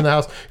McGavin in the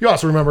house. You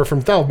also remember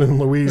from Thelma and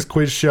Louise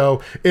quiz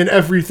show and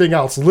everything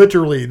else.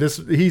 Literally,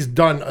 he's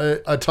done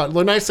a ton.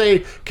 When I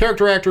say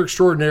character actor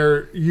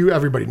extraordinaire,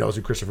 everybody knows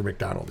who Christopher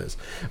McDonald is.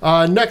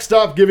 Next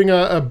up, giving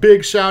a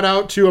big shout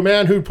out to a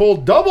man who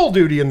pulled double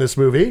duty in this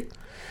movie.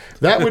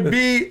 That would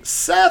be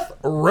Seth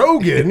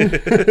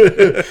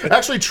Rogen.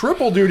 Actually,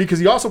 triple duty because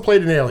he also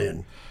played an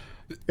alien.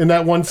 In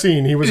that one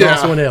scene, he was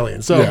also an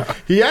alien. So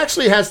he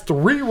actually has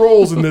 3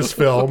 roles in this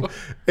film.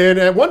 And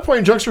at one point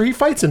in Junkster, he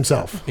fights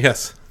himself.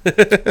 Yes.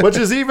 Which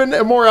is even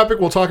more epic.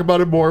 We'll talk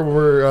about it more when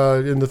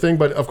we're in the thing.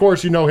 But, of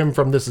course, you know him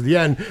from This Is the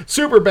End.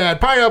 Superbad,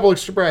 Pineapple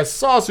Express,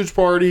 Sausage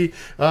Party,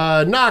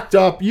 Knocked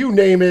Up, you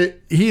name it.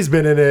 He's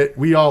been in it.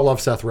 We all love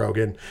Seth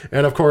Rogen.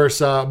 And, of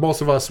course, most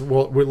of us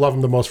we love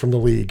him the most from The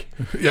League.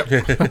 Yep.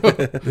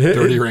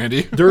 Dirty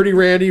Randy. Dirty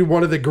Randy,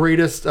 one of the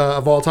greatest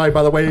of all time.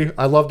 By the way,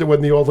 I loved it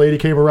when the old lady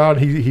came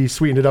around. He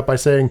sweetened it up by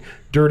saying,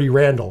 Dirty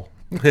Randall.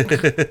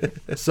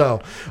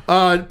 So,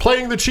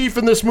 playing the chief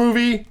in this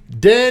movie,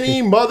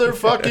 Danny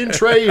motherfucking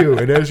Trejo.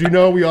 And as you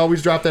know, we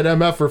always drop that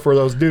MF for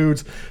those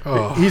dudes.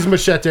 He's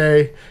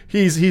Machete.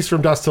 He's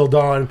from Dusk Till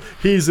Dawn.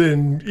 He's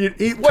in...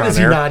 what is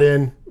he not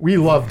in? We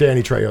love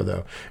Danny Trejo,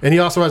 though. And he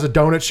also has a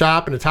donut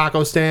shop and a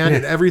taco stand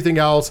and everything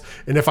else.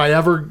 And if I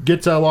ever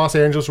get to Los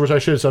Angeles, which I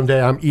should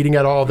someday, I'm eating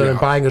at all of them and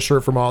buying a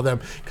shirt from all of them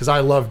because I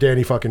love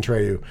Danny fucking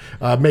Trejo.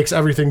 Makes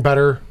everything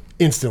better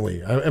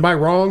instantly. Am I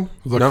wrong?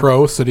 The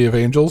Crow, City of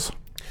Angels.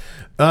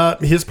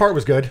 His part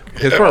was good.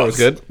 His part was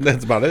good.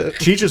 That's about it.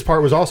 Cheech's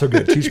part was also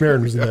good. Cheech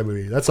Marin was in that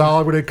movie. That's all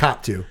I would have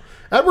copped to.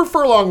 Edward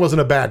Furlong wasn't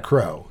a bad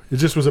crow. It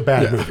just was a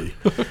bad movie.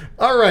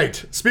 All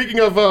right. Speaking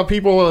of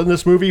people in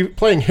this movie,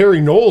 playing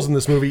Harry Knowles in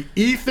this movie,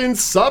 Ethan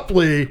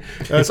Suplee.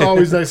 It's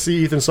always nice to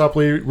see Ethan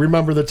Suplee.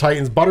 Remember the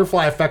Titans,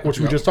 Butterfly Effect, which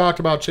we just talked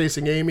about,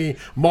 Chasing Amy,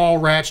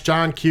 Mallrats,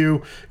 John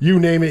Q. You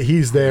name it,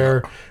 he's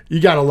there. You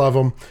got to love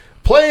him.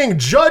 Playing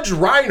Judge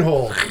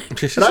Reinhold.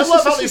 And I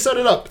love how they set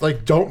it up.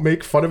 Like, don't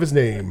make fun of his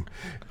name.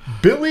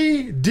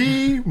 Billy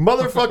D.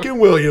 motherfucking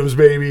Williams,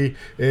 baby.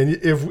 And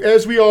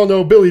as we all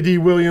know, Billy D.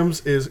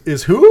 Williams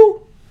is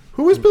who?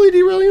 Who is Billy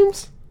D.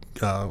 Williams?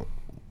 Wow,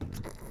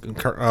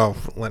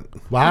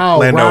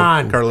 Lando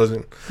Ron. Carlos.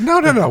 No.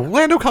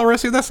 Lando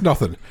Calrissian, that's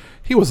nothing.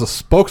 He was a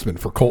spokesman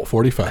for Colt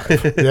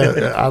 45.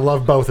 Yeah, I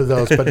love both of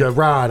those. But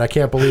Ron, I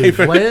can't believe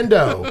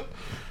Lando.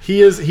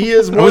 He is.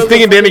 I was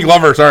thinking Danny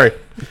Glover. Sorry.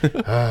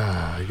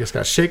 I just got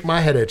to shake my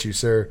head at you,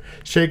 sir.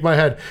 Shake my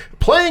head.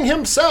 Playing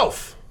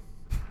himself,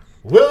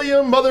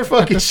 William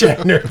motherfucking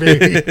Shatner,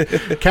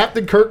 baby.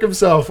 Captain Kirk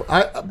himself.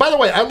 By the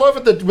way, I love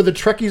it when the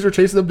Trekkies are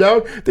chasing them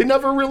down. They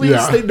never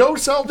release. They don't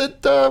sell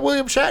that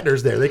William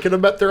Shatner's there. They could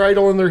have met their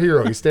idol and their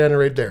hero. He's standing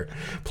right there.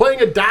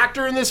 Playing a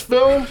doctor in this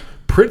film,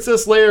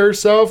 Princess Leia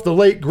herself, the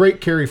late great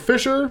Carrie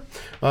Fisher.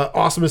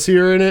 Awesome to see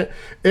her in it.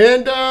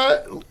 And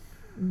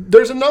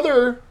there's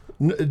another.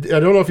 I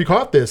don't know if you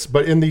caught this,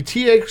 but in the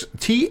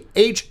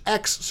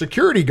THX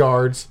security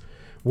guards,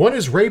 one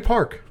is Ray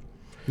Park.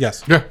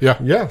 Yes.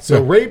 Yeah.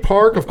 So Ray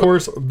Park, of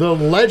course, the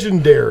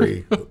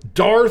legendary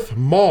Darth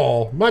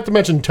Maul, not to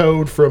mention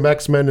Toad from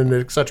X-Men and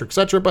et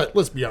cetera, but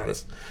let's be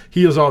honest,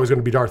 he is always going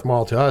to be Darth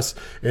Maul to us.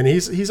 And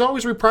he's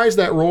always reprised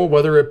that role,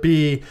 whether it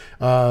be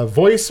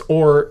voice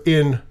or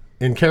in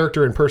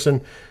character, in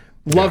person.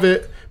 Love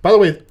it. By the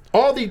way,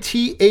 all the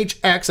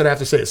THX, and I have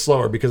to say it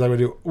slower because I'm going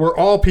to do, we're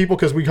all people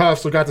because we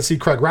also got to see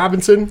Craig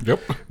Robinson,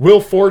 Will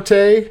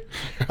Forte,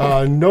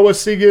 Noah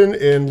Segan,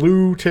 and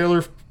Lou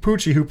Taylor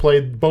Pucci, who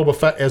played Boba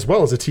Fett as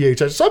well as a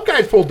THX. Some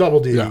guys pulled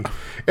double D. Yeah.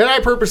 And I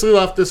purposely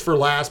left this for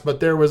last, but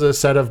there was a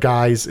set of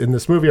guys in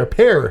this movie, a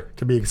pair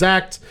to be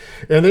exact,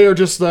 and they are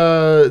just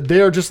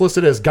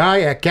listed as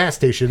guy at gas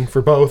station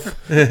for both.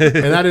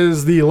 And that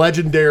is the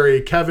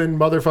legendary Kevin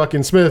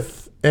motherfucking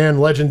Smith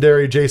and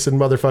legendary Jason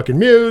motherfucking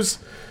Mewes.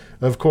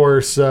 Of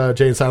course,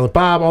 Jay and Silent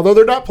Bob, although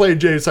they're not playing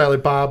Jay and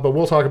Silent Bob, but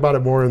we'll talk about it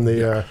more in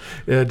the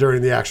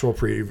during the actual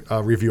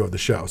review of the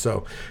show.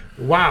 So,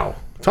 wow.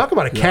 Talk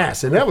about a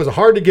cast, and that was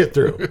hard to get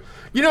through.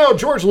 You know,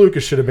 George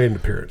Lucas should have made an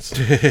appearance.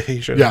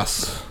 He should.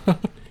 Yes.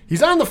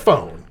 He's on the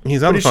phone.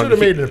 He's on the phone. He should have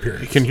made an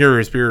appearance. You can hear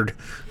his beard.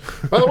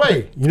 By the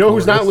way, you know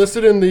who's not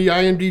listed in the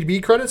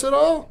IMDb credits at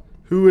all?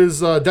 Who is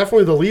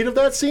definitely the lead of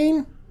that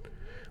scene?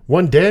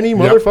 One Danny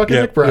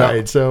motherfucking McBride.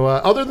 Yep. So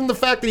other than the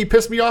fact that he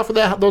pissed me off with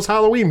those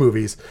Halloween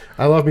movies,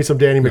 I love me some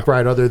Danny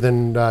McBride other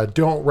than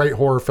don't write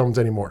horror films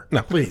anymore.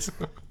 No. Please.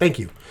 Thank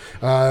you.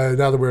 Now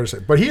that we're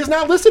saying. But he is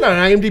not listed on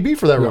IMDb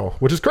for that role,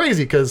 which is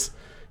crazy because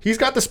he's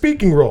got the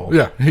speaking role.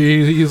 Yeah,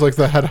 he's like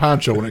the head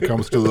honcho when it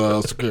comes to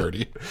the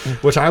security.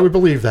 Which I would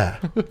believe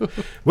that.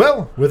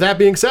 Well, with that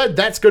being said,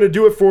 that's going to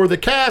do it for the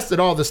cast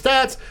and all the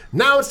stats.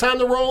 Now it's time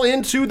to roll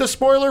into the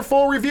spoiler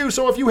full review.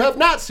 So if you have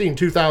not seen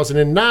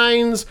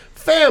 2009's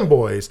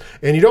Fanboys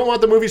and you don't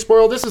want the movie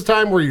spoiled, this is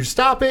time where you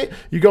stop it,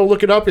 you go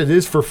look it up. It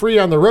is for free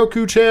on the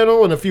Roku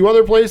channel and a few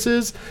other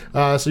places,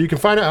 so you can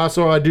find it.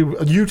 Also, I do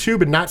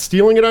YouTube and not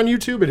stealing it on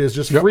YouTube. It is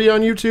just free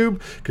on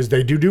YouTube because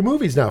they do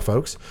movies now,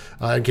 folks,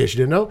 in case you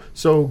didn't know.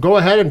 So go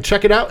ahead and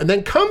check it out and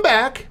then come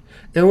back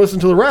and listen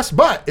to the rest.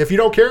 But if you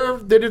don't care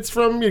that it's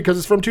because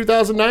it's from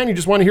 2009, you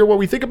just want to hear what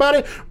we think about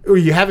it, or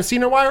you haven't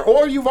seen it in a while,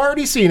 or you've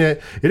already seen it,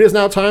 it is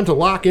now time to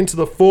lock into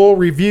the full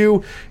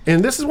review.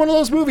 And this is one of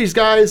those movies,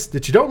 guys,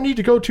 that you don't need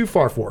to go too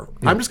far for.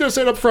 I'm just going to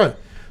say it up front.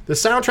 The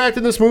soundtrack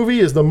to this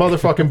movie is the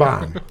motherfucking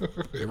bomb.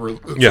 It's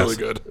really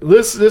good.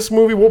 This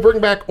movie will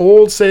bring back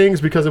old sayings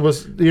because it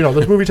was,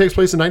 this movie takes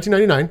place in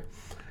 1999,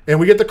 and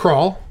we get The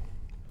Crawl.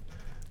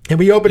 And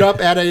we open up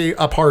at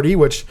a party,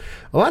 which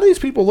a lot of these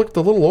people looked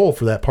a little old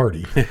for that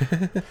party.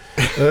 But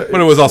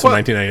it was also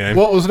 1999.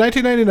 Well, it was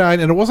 1999,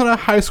 and it wasn't a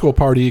high school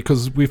party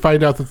because we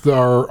find out that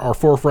our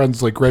four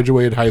friends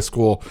graduated high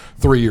school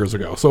 3 years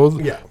ago. So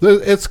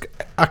it's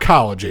a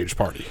college-age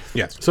party.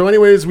 Yes. So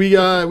anyways, we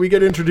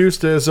get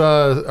introduced as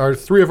our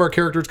three of our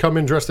characters come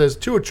in dressed as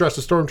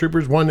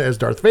stormtroopers, one as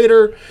Darth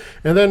Vader,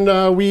 and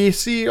then we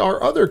see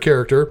our other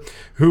character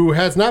who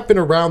has not been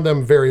around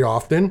them very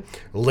often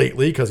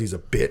lately because he's a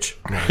bitch.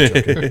 No, I'm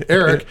joking.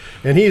 Eric,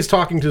 and he's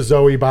talking to Zoe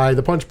Zoe by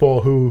the punch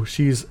bowl, who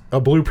she's a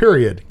blue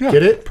period. Yeah.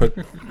 Get it?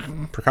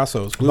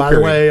 Picasso's blue By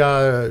period. the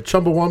way,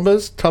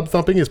 Chumbawamba's Tub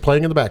Thumping is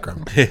playing in the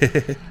background.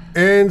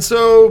 And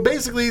so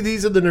basically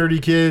these are the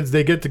nerdy kids.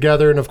 They get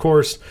together, and of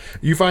course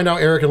you find out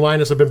Eric and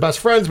Linus have been best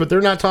friends, but they're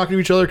not talking to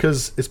each other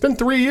because it's been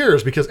 3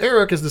 years, because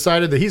Eric has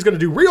decided that he's going to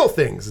do real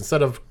things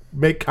instead of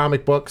make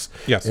comic books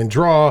and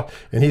draw.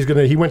 And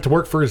he went to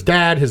work for his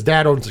dad. His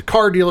dad owns a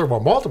car dealer,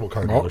 multiple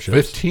car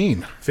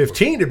dealerships.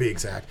 15 to be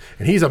exact.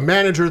 And he's a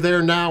manager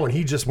there now, and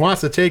he just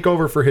wants to take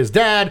over for his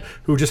dad,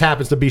 who just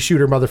happens to be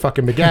Shooter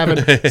motherfucking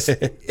McGavin.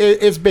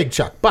 It's Big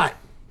Chuck, but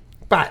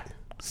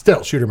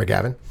still Shooter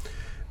McGavin.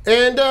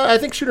 And I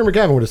think Shooter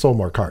McGavin would have sold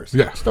more cars.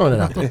 Yeah. Just throwing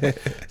it out there.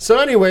 So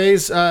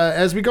anyways,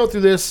 as we go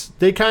through this,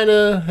 they kind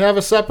of have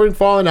a separate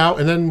falling out.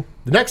 And then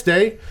the next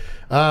day,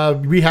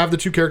 we have the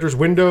two characters,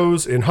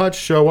 Windows and Hutch,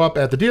 show up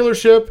at the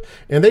dealership.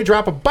 And they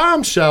drop a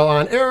bombshell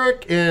on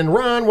Eric. And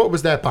Ron, what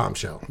was that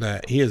bombshell?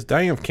 That he is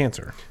dying of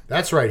cancer.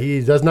 That's right.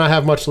 He does not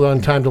have much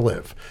time to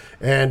live.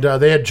 And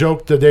they had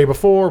joked the day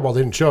before. Well,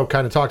 they didn't joke.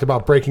 Kind of talked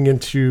about breaking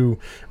into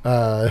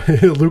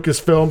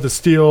Lucasfilm to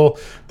steal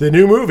the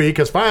new movie.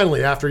 Because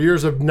finally, after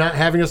years of not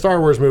having a Star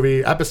Wars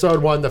movie,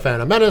 Episode 1, The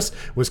Phantom Menace,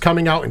 was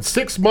coming out in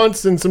 6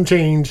 months and some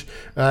change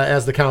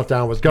as the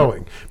countdown was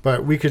going.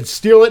 But we could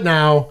steal it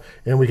now,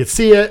 and we could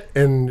see it,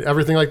 and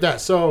everything like that.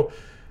 So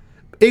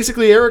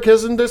basically, Eric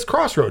is in this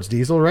crossroads,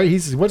 Diesel, right?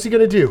 What's he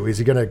going to do? Is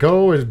he going to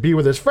go and be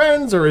with his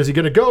friends, or is he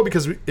going to go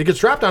because it gets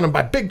dropped on him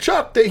by Big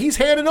Chuck that he's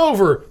handing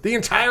over the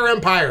entire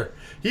empire?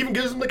 He even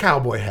gives him the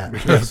cowboy hat.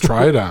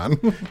 Try it on.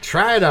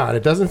 Try it on.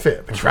 It doesn't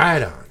fit, but try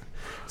it on.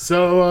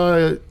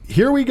 So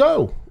here we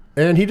go.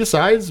 And he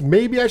decides,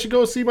 maybe I should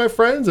go see my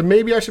friends, and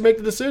maybe I should make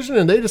the decision.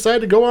 And they decide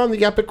to go on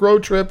the epic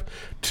road trip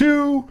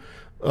to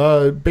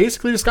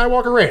basically the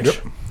Skywalker Ranch.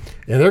 Yep.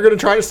 And they're going to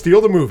try to steal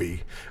the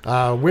movie.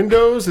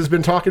 Windows has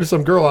been talking to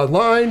some girl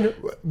online.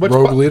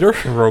 Rogue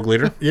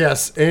Leader?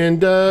 Yes.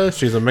 And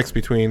she's a mix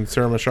between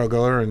Sarah Michelle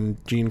Gellar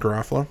and Jean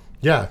Garofalo.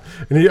 Yeah.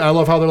 And I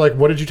love how they're like,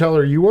 what did you tell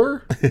her you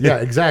were? Yeah,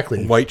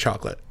 exactly. White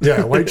chocolate.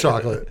 Yeah, white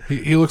chocolate.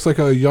 He looks like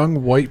a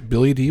young white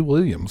Billy D.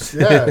 Williams.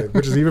 Yeah,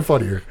 which is even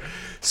funnier.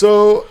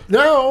 So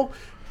now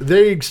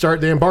they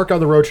embark on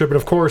the road trip. And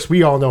of course,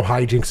 we all know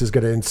hijinks is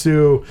going to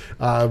ensue.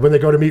 When they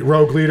go to meet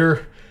Rogue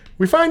Leader,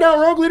 we find out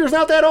Rogue Leader's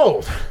not that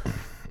old.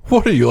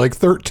 What are you, like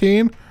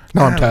 13?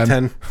 No, I'm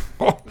 10.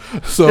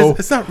 So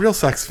it's not real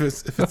sex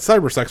if it's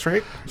cyber sex,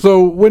 right?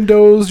 So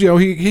Windows,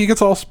 he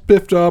gets all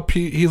spiffed up.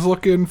 He's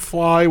looking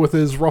fly with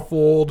his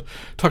ruffled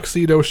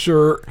tuxedo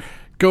shirt.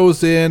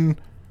 Goes in,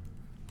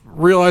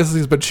 realizes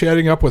he's been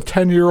chatting up with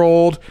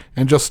 10-year-old,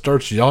 and just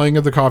starts yelling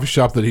at the coffee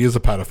shop that he is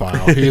a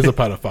pedophile. He is a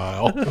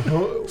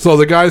pedophile. So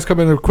the guys come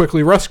in and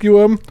quickly rescue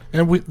him,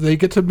 and they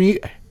get to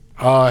meet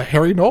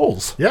Harry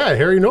Knowles. Yeah,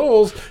 Harry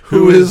Knowles,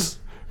 who is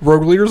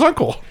Rogue Leader's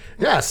uncle.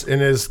 Yes,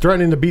 and is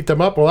threatening to beat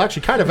them up. Well,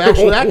 actually, kind of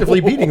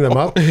actively beating them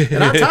up.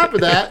 And on top of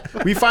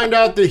that, we find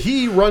out that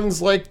he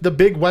runs like the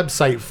big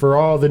website for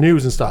all the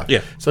news and stuff.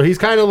 Yeah. So he's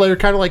kind of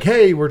like,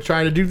 hey, we're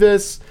trying to do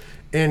this.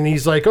 And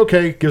he's like,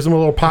 okay, gives him a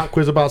little pop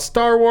quiz about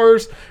Star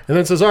Wars, and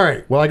then says, all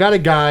right, well, I got a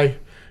guy.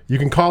 You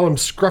can call him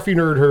Scruffy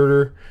Nerd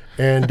Herder.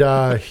 And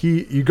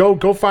you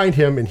go find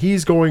him, and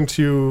he's going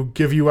to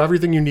give you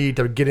everything you need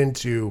to get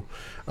into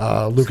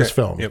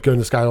Lucasfilm, go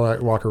into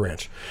Skywalker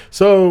Ranch.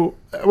 So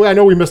I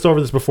know we missed over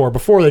this before.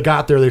 Before they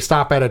got there, they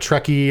stop at a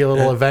Trekkie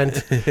little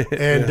event,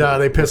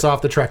 and they piss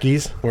off the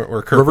Trekkies. Where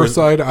Kirk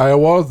Riverside,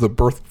 Iowa, the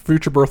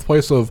future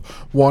birthplace of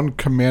one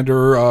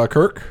Commander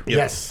Kirk.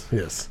 Yep.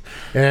 Yes.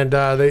 And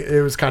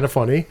it was kind of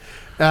funny.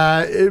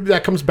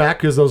 That comes back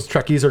because those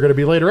Trekkies are going to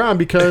be later on,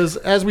 because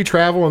as we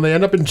travel and they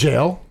end up in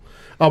jail.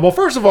 Well,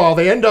 first of all,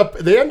 they end up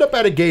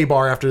at a gay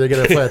bar after they get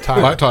a flat tire.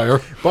 Flat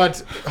tire.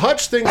 But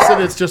Hutch thinks that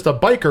it's just a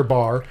biker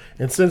bar,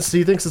 and since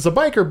he thinks it's a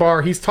biker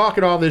bar, he's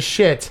talking all this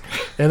shit,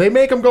 and they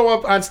make him go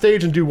up on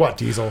stage and do what,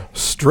 Diesel?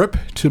 Strip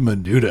to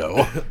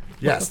Menudo.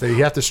 Yes, they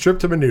have to strip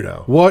to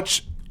Menudo.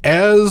 Which,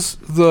 as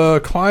the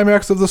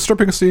climax of the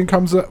stripping scene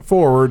comes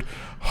forward,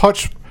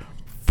 Hutch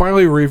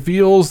finally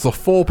reveals the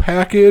full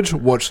package,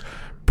 which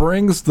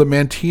brings the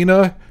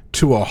Mantina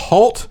to a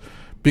halt.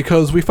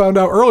 Because we found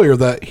out earlier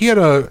that he had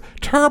a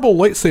terrible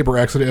lightsaber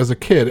accident as a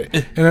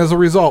kid, and as a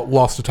result,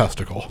 lost a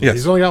testicle. Yes.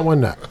 He's only got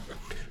one neck.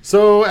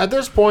 So at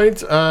this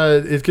point,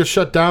 it gets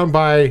shut down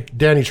by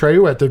Danny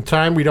Trejo. At the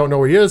time, we don't know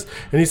where he is,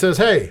 and he says,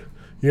 "Hey,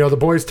 the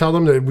boys tell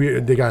them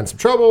that they got in some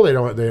trouble. They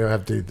don't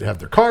have to have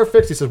their car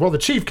fixed." He says, "Well, the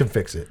chief can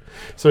fix it."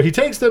 So he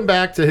takes them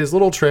back to his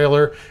little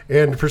trailer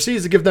and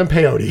proceeds to give them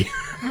peyote.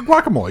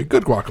 Guacamole,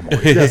 good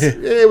guacamole. Yes,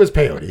 it was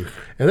peyote.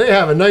 And they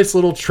have a nice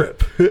little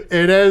trip.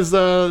 And as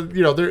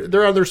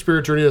they're on their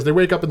spirit journey, as they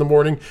wake up in the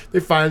morning, they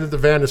find that the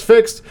van is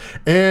fixed,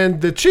 and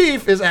the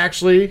chief is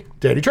actually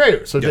Danny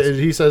Trejo. So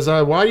he says,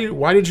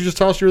 "Why did you just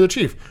tell us you were the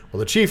chief?" Well,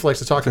 the chief likes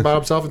to talk about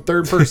himself in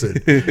third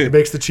person. It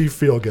makes the chief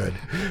feel good,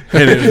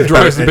 and it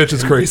drives the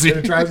bitches crazy.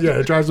 It drives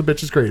the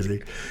bitches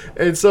crazy.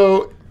 And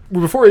so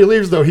before he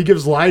leaves, though, he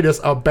gives Linus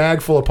a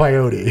bag full of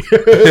peyote.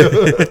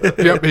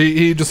 Yep,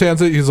 he just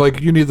hands it. He's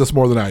like, "You need this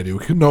more than I do,"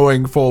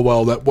 knowing full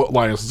well that what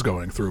Linus is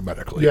going through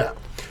medically. Yeah.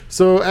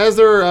 So as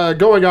they're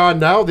going on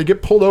now, they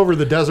get pulled over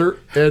the desert,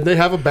 and they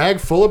have a bag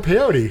full of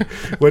peyote,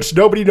 which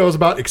nobody knows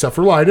about except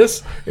for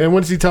Linus. And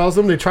once he tells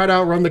them, they try to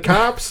outrun the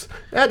cops.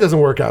 That doesn't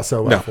work out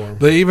so well for them.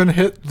 They even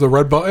hit the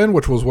red button,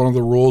 which was one of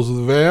the rules of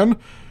the van.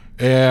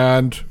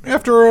 And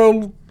after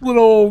a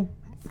little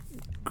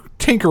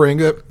tinkering,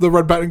 the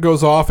red button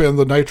goes off and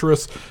the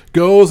nitrous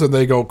goes, and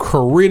they go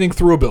careening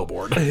through a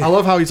billboard. I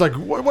love how he's like,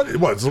 what?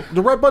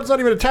 The red button's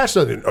not even attached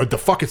to it. Oh, the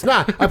fuck it's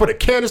not. I put a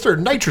canister of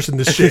nitrous in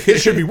this shit. It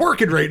should be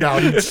working right now.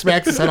 And he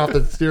smacks his head off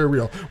the steering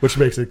wheel, which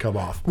makes it come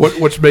off.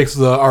 Which makes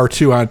the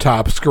R2 on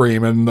top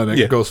scream, and then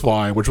it goes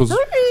flying, which was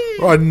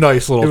a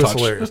nice little touch.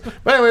 Hilarious.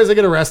 But anyways, they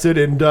get arrested,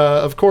 and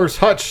of course,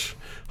 Hutch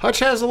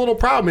has a little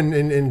problem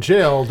in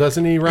jail,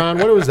 doesn't he, Ron?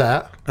 What was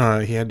that?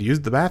 He had to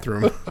use the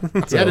bathroom.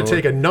 He had to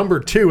take a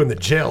number 2 in the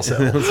jail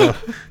cell. So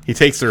he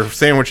takes their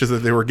sandwiches that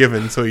they were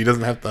given, so he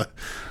doesn't have to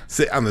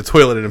sit on the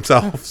toilet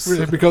himself.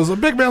 Because a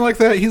big man like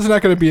that, he's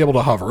not going to be able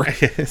to hover.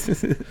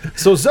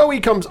 So Zoe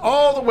comes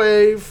all the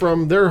way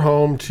from their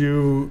home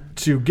to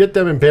get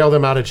them and bail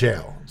them out of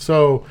jail.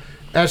 So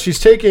as she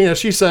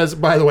says,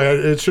 by the way,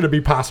 it shouldn't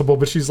be possible,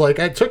 but she's like,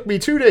 it took me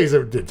 2 days.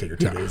 It did take her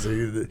 2 days.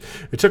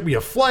 It took me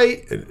a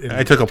flight.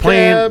 I took a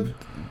plane,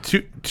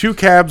 two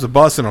cabs, a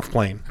bus, and a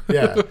plane.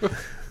 Yeah.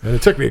 And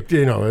it took me,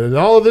 and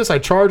all of this I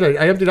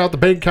emptied out the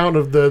bank account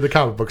of the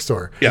comic book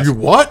store. Yes. You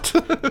what?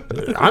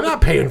 I'm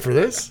not paying for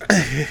this.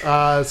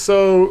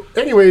 So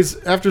anyways,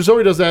 after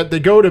Zoe does that,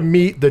 they go to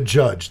meet the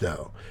judge,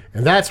 though.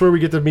 And that's where we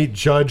get to meet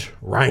Judge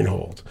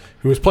Reinhold,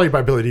 who was played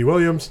by Billy D.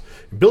 Williams.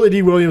 Billy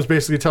D. Williams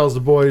basically tells the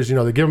boys,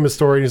 they give him his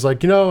story, and he's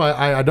like,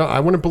 I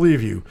wouldn't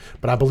believe you,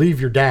 but I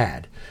believe your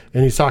dad.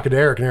 And he's talking to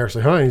Eric, and Eric's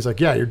like, huh? And he's like,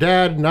 yeah, your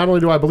dad, not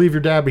only do I believe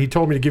your dad, but he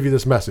told me to give you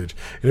this message.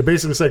 And it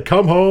basically said,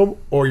 come home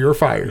or you're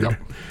fired.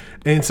 Yep.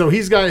 And so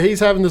he's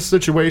having this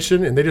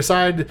situation, and they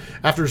decide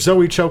after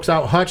Zoe chokes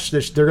out Hutch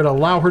that they're going to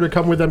allow her to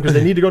come with them because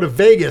they need to go to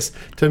Vegas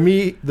to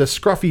meet the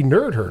scruffy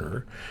nerd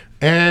herder.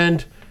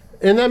 And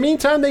in the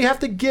meantime, they have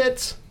to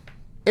get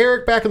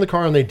Eric back in the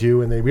car, and they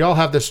do, and we all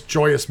have this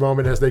joyous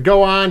moment as they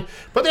go on,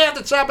 but they have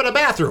to stop in a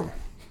bathroom.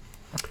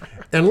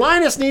 And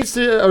Linus needs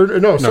to,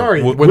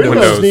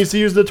 Windows needs to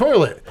use the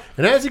toilet.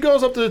 And as he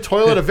goes up to the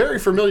toilet, a very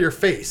familiar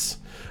face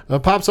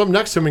pops up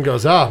next to him and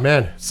goes, oh,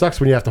 man, it sucks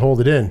when you have to hold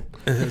it in.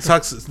 It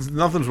sucks.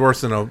 Nothing's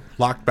worse than a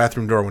locked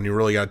bathroom door when you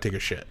really got to take a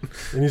shit.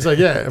 And he's like,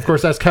 yeah, of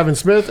course, that's Kevin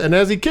Smith. And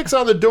as he kicks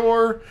on the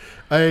door,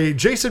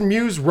 Jason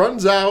Mewes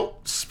runs out,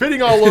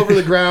 spitting all over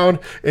the ground,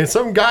 and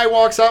some guy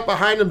walks out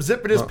behind him,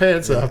 zipping his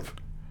pants up.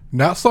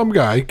 Not some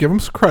guy. Give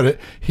him some credit.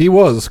 He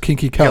was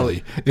Kinky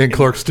Kelly in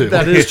Clerks 2.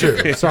 That is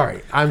true.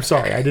 Sorry. I'm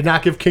sorry. I did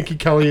not give Kinky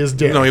Kelly his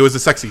dick. No, he was a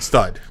sexy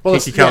stud. Well,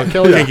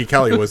 Kinky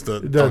Kelly was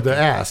the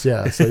ass,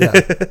 yeah. So,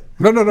 yeah.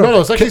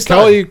 No. Sexy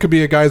Kelly could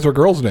be a guy's or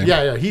girl's name.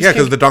 Yeah.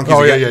 Because the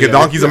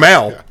donkey's a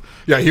male.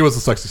 Yeah, he was a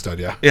sexy stud,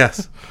 yeah.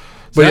 Yes.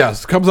 But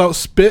yes, comes out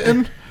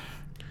spitting.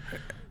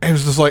 And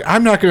it's just like,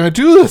 I'm not going to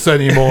do this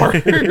anymore.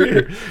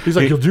 He's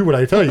like, you'll do what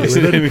I tell you. And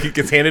then he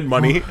gets handed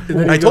money.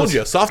 I told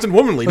you, soft and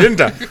womanly,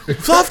 didn't I?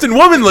 Soft and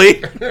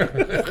womanly.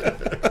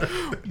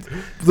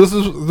 This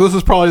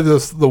is probably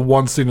the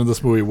one scene in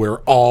this movie where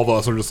all of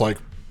us are just like,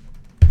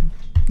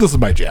 this is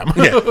my jam.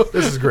 Yeah,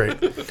 this is great.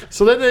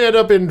 So then they end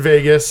up in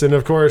Vegas, and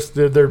of course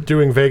they're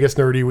doing Vegas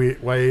nerdy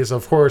ways.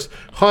 Of course,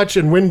 Hutch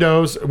and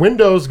Windows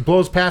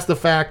blows past the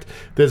fact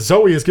that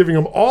Zoe is giving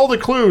him all the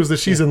clues that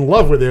she's in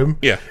love with him.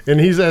 Yeah, and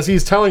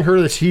he's telling her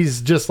that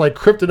she's just like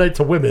kryptonite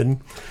to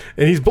women,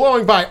 and he's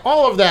blowing by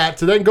all of that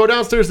to then go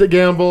downstairs to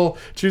gamble,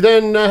 to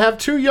then have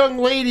two young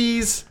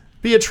ladies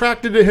be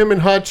attracted to him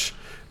and Hutch,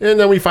 and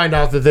then we find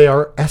out that they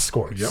are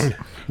escorts,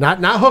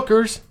 not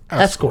hookers,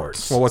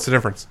 escorts. Well, what's the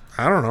difference?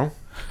 I don't know.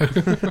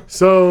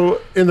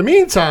 So in the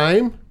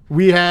meantime,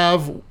 we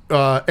have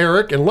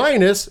Eric and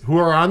Linus who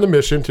are on the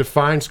mission to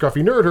find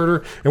Scruffy Nerd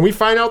Herder, and we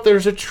find out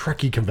there's a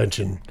Trekkie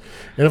convention.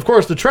 And of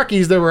course, the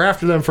Trekkies that were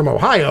after them from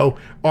Ohio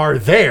are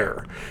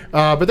there.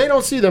 But they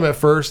don't see them at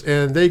first,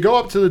 and they go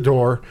up to the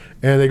door,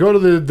 and they go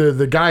to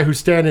the guy who's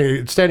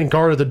standing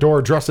guard at the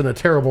door dressed in a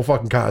terrible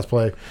fucking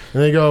cosplay.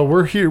 And they go,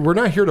 we're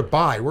not here to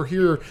buy. We're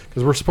here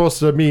because we're supposed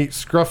to meet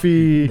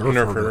Scruffy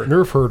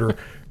Nerf Herder.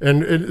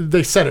 And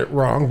they said it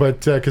wrong,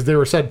 but because they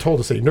were told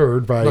to say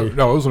nerd by...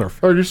 No, it was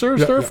Nerf. Are you sure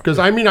it's Nerf? Because,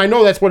 I mean, I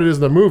know that's what it is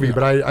in the movie,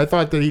 but I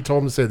thought that he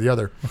told him to say the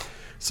other.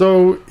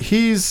 So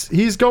he's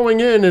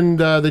going in, and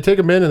they take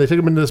him in, and they take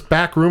him into this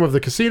back room of the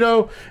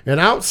casino, and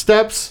out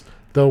steps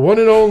the one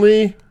and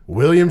only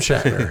William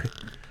Shatner.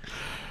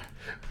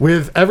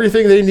 With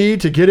everything they need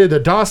to get in the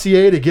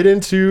dossier to get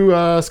into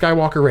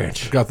Skywalker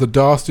Ranch. Got the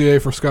dossier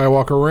for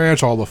Skywalker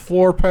Ranch, all the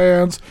floor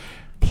plans,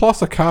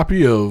 plus a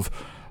copy of...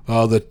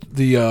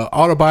 the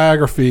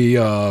autobiography,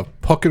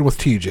 Puckin' with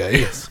TJ.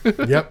 Yes.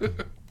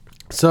 Yep.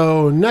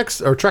 So next,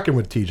 or Trekking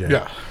with TJ.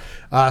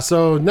 Yeah.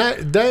 So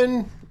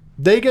then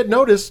they get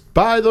noticed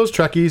by those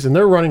Trekkies, and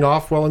they're running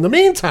off. Well, in the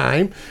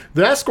meantime,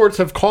 the escorts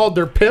have called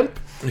their pimp,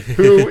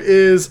 who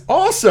is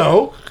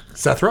also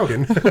Seth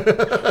Rogen.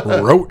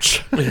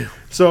 Roach.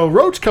 So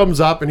Roach comes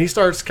up and he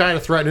starts kind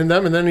of threatening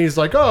them, and then he's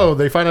like, oh,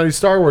 they find out he's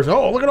Star Wars.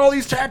 Oh, look at all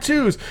these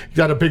tattoos. He's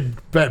got a big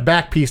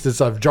back piece that's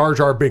of Jar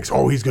Jar Binks.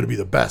 Oh, he's going to be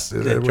the best.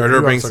 Jar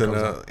Jar Binks and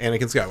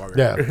Anakin Skywalker.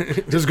 Yeah,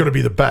 this is going to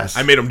be the best.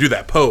 I made him do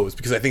that pose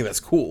because I think that's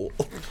cool.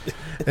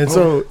 And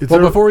so,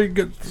 before we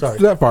get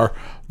that far,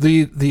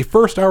 the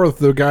first hour that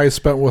the guy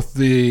spent with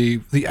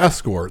the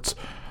escorts,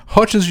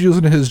 Hutch is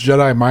using his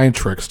Jedi mind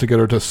tricks to get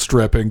her to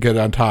strip and get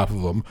on top of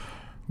him,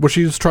 which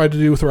he's tried to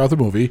do throughout the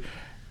movie.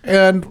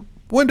 And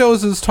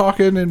Windows is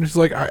talking, and he's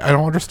like, I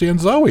don't understand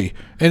Zoe.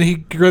 And he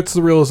gets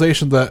the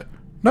realization that,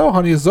 no,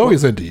 honey,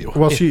 Zoe's into you.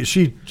 Well, she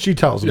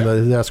tells him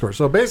that the escort.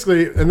 So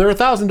basically, and they're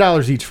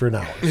 $1,000 each for an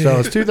hour. So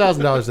it's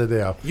 $2,000 that they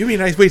have. You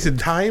mean I wasted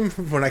time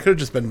when I could have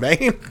just been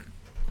banging?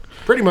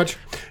 Pretty much.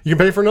 You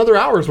can pay for another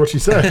hour is what she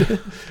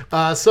said.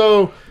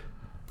 So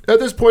at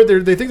this point,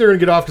 they think they're going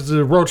to get off because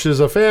Roach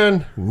is a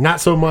fan. Not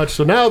so much.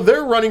 So now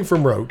they're running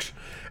from Roach.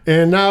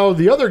 And now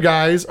the other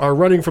guys are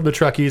running from the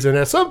Trekkies. And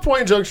at some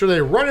point in juncture,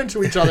 they run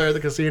into each other at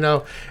the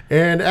casino.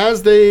 And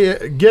as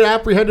they get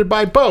apprehended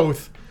by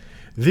both,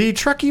 the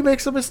Trekkie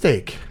makes a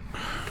mistake.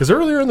 Because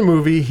earlier in the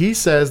movie, he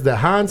says that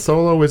Han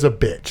Solo is a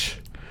bitch.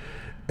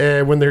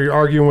 And when they're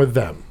arguing with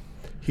them.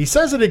 He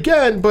says it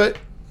again, but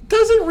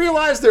doesn't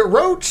realize that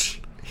Roach,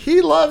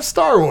 he loves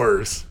Star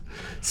Wars.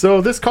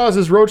 So this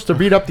causes Roach to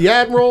beat up the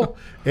Admiral.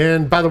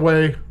 And by the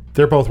way,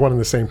 they're both one and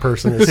the same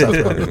person as Seth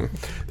Rogen.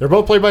 They're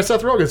both played by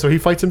Seth Rogen, so he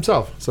fights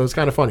himself. So it's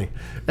kind of funny.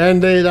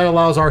 And that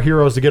allows our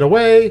heroes to get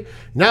away.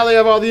 Now they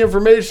have all the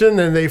information,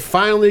 and they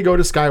finally go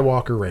to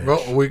Skywalker Ranch.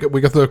 Well, we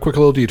got the quick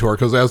little detour,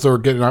 because as they're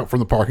getting out from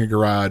the parking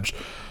garage,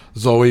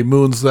 Zoe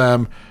moons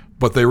them,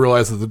 but they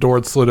realize that the door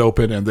had slid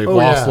open, and they've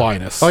lost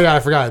Linus. Oh, yeah, I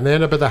forgot. And they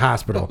end up at the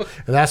hospital.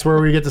 And that's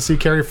where we get to see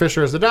Carrie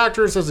Fisher as the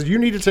doctor. Says that you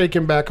need to take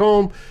him back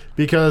home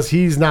because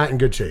he's not in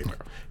good shape.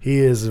 He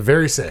is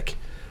very sick.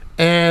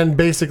 And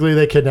basically,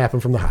 they kidnap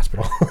him from the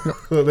hospital.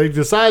 They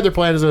decide their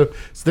plan is so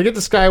they get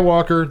to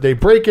Skywalker. They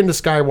break into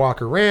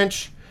Skywalker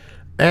Ranch.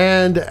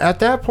 And at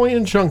that point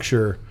in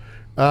juncture,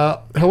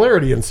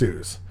 hilarity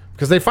ensues.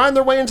 Because they find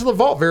their way into the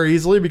vault very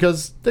easily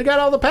because they got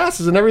all the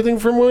passes and everything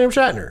from William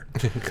Shatner.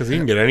 Because he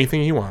can get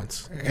anything he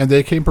wants. And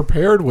they came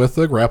prepared with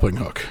a grappling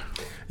hook.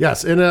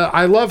 Yes, and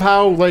I love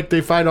how like they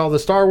find all the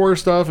Star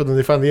Wars stuff, and then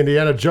they find the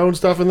Indiana Jones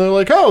stuff, and they're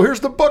like, oh, here's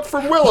the book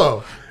from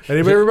Willow.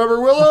 Anybody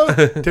remember Willow?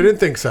 Didn't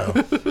think so.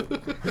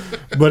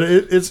 But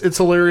it's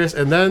hilarious.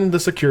 And then the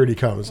security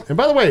comes. And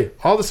by the way,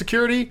 all the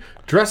security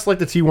dressed like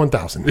the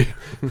T-1000.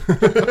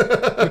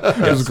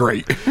 It was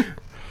great.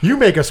 You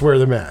make us wear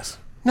the mask.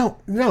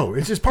 No,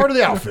 it's just part of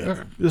the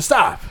outfit. Just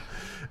stop.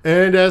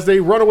 And as they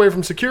run away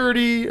from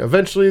security,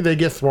 eventually they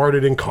get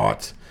thwarted and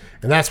caught.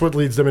 And that's what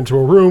leads them into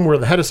a room where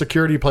the head of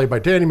security, played by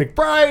Danny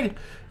McBride,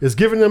 is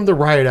giving them the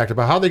riot act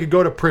about how they could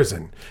go to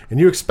prison. And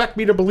you expect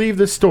me to believe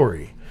this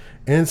story.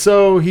 And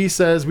so he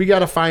says, we got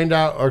to find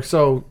out. Or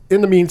so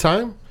in the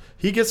meantime,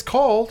 he gets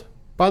called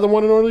by the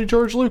one and only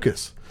George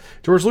Lucas.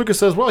 George Lucas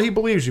says, well, he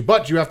believes you,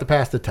 but you have to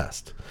pass the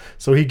test.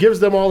 So he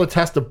gives them all the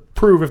tests to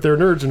prove if they're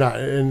nerds or not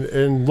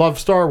and love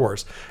Star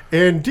Wars.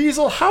 And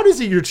Diesel, how does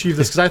he achieve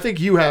this? Because I think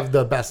you have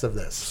the best of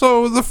this.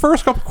 So the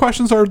first couple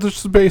questions are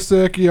just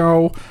basic,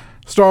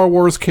 Star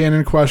Wars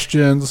canon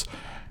questions,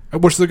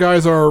 which the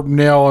guys are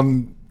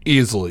nailing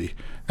easily.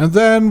 And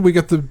then we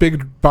get the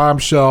big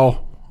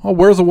bombshell, oh,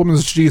 where's a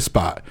woman's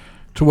G-spot?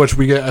 To which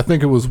we get, I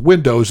think it was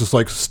Windows, just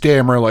like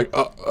stammering, like,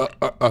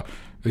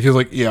 He's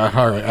like, yeah,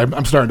 all right,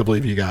 I'm starting to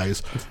believe you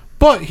guys.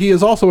 But he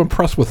is also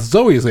impressed with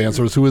Zoe's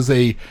answers, who is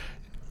a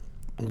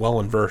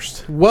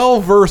well-versed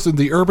in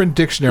the Urban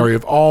Dictionary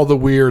of all the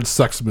weird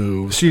sex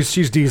moves.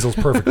 She's Diesel's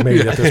perfect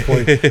mate at this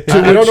point.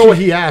 I don't know what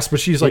he asked,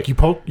 but she's like, you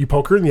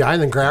poke her in the eye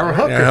and then grab her,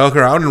 hook her. Hook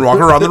her out and walk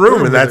around the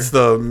room, and that's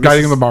the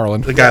guiding the Marlin.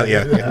 The guy,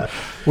 yeah.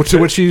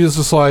 Which she is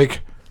just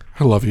like,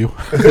 I love you.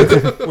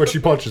 When she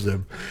punches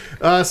him.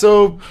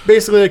 So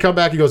basically they come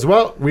back. He goes,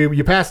 well,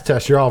 you passed the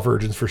test. You're all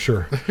virgins for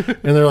sure.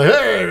 And they're like,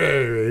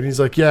 hey. And he's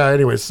like, yeah,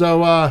 anyway.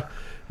 So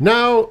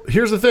now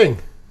here's the thing.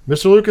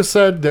 Mr. Lucas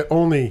said that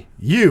only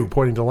you,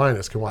 pointing to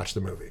Linus, can watch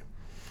the movie.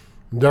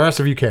 The rest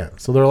of you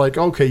can't. So they're like,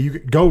 okay, you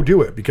go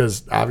do it,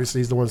 because obviously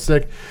he's the one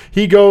sick.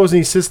 He goes and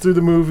he sits through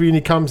the movie and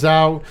he comes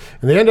out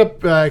and they end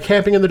up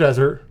camping in the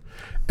desert.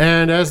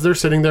 And as they're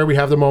sitting there, we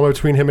have the moment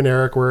between him and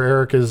Eric where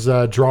Eric is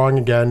drawing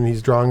again.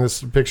 He's drawing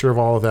this picture of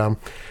all of them.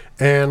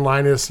 And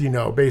Linus,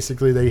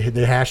 basically they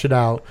hash it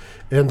out.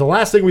 And the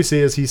last thing we see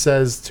is he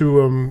says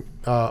to him,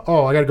 I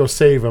got to go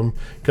save him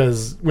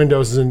because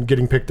Windows isn't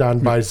getting picked on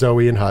by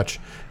Zoe and Hutch.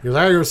 He goes,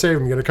 I got to go save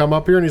him. You going to come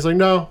up here? And he's like,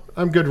 no,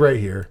 I'm good right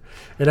here.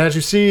 And as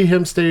you see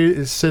him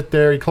sit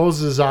there, he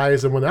closes his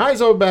eyes. And when the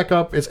eyes open back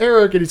up, it's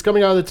Eric, and he's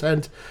coming out of the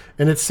tent.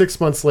 And it's 6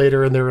 months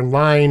later, and they're in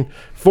line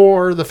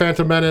for the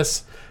Phantom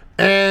Menace.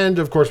 And,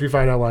 of course, we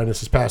find out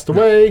Linus has passed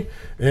away.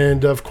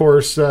 And, of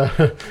course,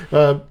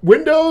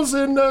 Windows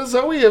and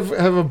Zoe have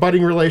a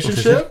budding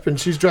relationship. And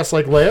she's dressed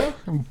like Leia.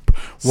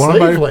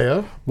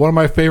 Leia. One of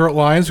my favorite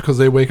lines, because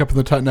they wake up in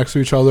the tent next to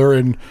each other,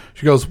 and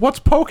she goes, "What's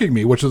poking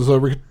me?" Which is a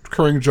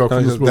recurring joke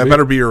in this movie. That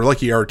better be your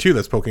lucky R2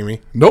 that's poking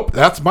me. Nope,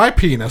 that's my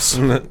penis.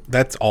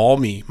 That's all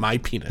me, my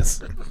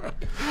penis.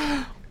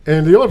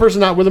 And the only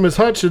person not with him is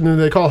Hutch, and then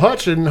they call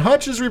Hutch, and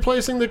Hutch is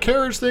replacing the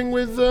carriage thing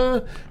with,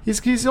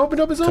 he's opened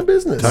up his own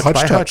business.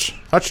 Hutch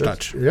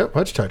Touch. Yep,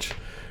 Hutch Touch.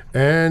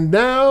 And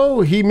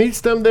now he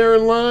meets them there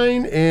in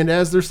line, and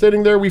as they're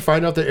sitting there, we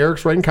find out that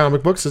Eric's writing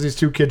comic books, as these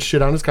two kids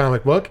shit on his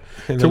comic book,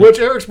 to which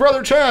Eric's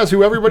brother Chaz,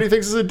 who everybody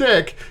thinks is a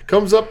dick,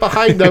 comes up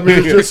behind them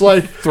and is just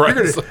like,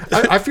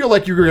 I feel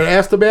like you were going to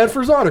ask the man for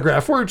his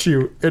autograph, weren't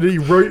you? And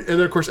then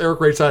of course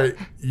Eric writes out,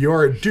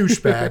 "You're a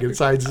douchebag,"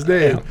 inside his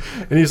name.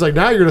 And he's like,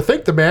 now you're going to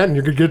thank the man, and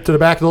you're going to get to the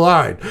back of the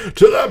line.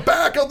 To the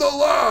back of the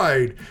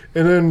line!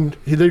 And then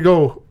they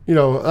go, you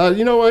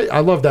know what? I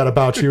love that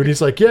about you. And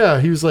he's like, yeah.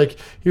 He was like,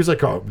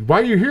 oh, why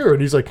are you here? And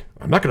he's like,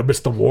 I'm not going to miss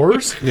the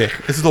wars. Yeah,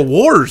 this is the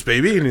wars,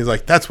 baby. And he's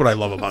like, that's what I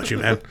love about you,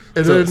 man.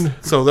 And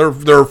so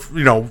their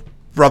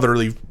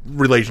brotherly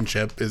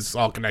relationship is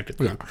all connected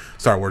to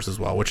Star Wars as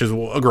well, which is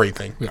a great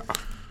thing. Yeah.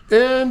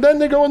 And then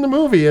they go in the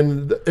movie,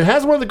 and it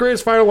has one of the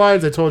greatest final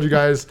lines I told you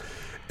guys.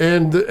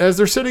 And as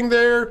they're sitting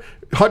there,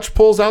 Hutch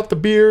pulls out the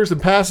beers and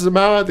passes them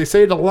out. They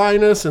say to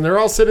Linus, and they're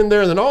all sitting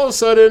there. And then all of a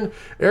sudden,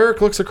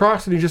 Eric looks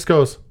across and he just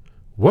goes,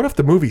 "What if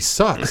the movie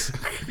sucks?"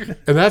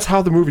 And that's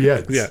how the movie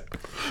ends. Yeah.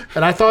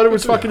 And I thought it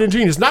was fucking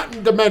ingenious. Not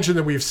to mention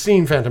that we've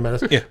seen Phantom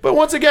Menace. Yeah. But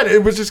once again,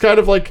 it was just kind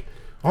of like,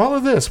 all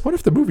of this, what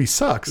if the movie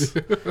sucks?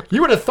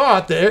 You would have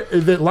thought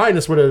that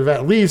Linus would have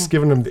at least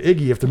given him the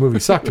Iggy if the movie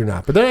sucked or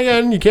not. But then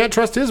again, you can't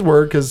trust his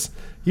word because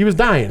he was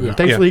dying. Yeah.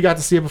 Thankfully, he got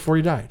to see it before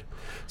he died.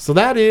 So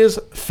that is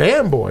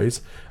Fanboys.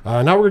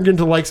 Now we're going to get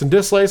into likes and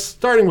dislikes,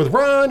 starting with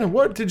Ron.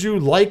 What did you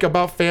like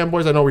about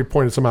Fanboys? I know we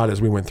pointed some out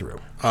as we went through.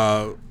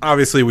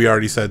 Obviously, we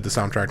already said the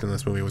soundtrack in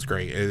this movie was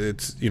great.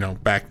 It's,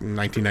 back in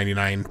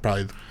 1999,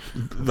 probably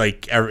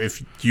like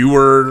if you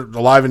were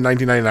alive in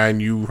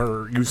 1999,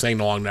 you sang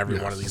along to every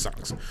one of these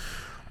songs.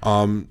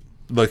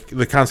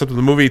 The concept of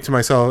the movie, to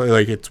myself,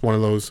 like, it's one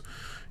of those,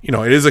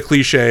 it is a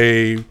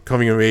cliche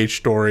coming of age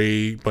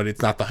story, but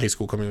it's not the high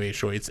school coming of age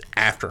story. It's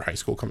after high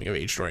school coming of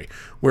age story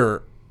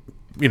where,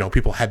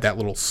 people had that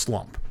little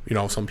slump.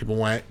 Some people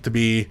went to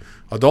be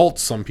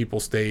adults. Some people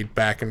stayed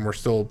back and were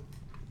still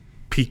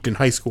peaked in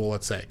high school,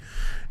 let's say.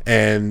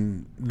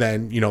 And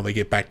then, they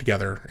get back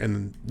together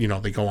and,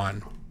 they go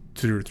on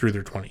through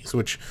their 20s,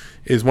 which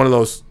is one of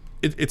those,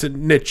 it's a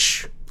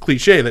niche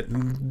cliche that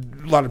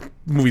a lot of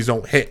movies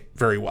don't hit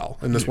very well.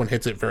 And this one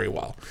hits it very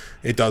well.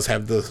 It does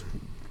have the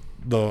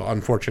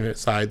unfortunate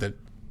side that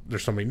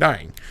there's somebody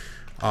dying.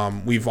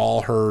 We've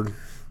all heard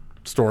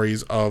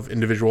stories of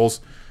individuals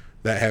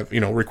that have,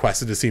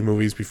 requested to see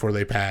movies before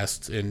they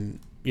passed, and,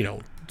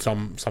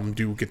 some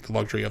do get the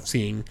luxury of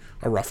seeing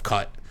a rough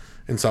cut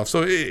and stuff.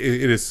 So it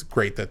is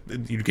great that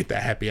you get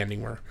that happy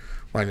ending where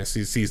Linus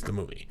sees the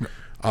movie.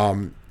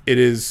 It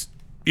is,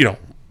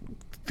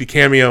 the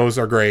cameos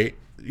are great.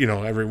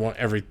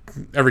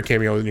 Every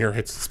cameo in here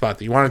hits the spot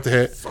that you want it to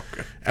hit.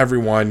 Okay.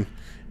 Everyone.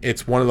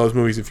 It's one of those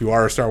movies, if you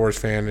are a Star Wars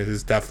fan, it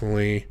is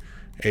definitely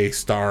it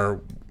is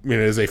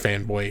a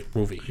fanboy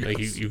movie. Yes. Like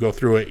you go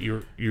through it,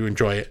 you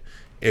enjoy it.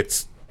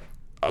 It's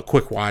a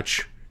quick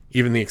watch.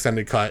 Even the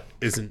extended cut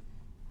isn't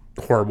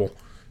horrible.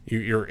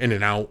 You're in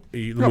and out.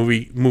 The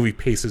movie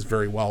paces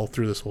very well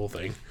through this whole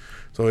thing.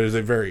 So it is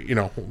a very,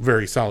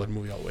 very solid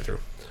movie all the way through.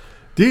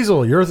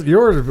 Diesel, your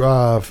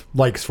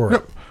likes for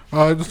it.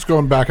 Just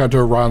going back onto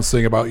Ron's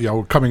thing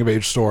about, coming of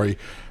age story.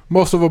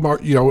 Most of them are,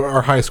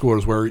 are high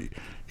schoolers where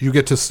you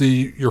get to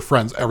see your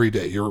friends every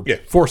day. You're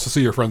forced to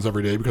see your friends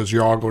every day because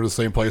you're all going to the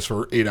same place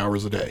for 8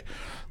 hours a day.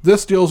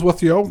 This deals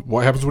with,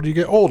 what happens when you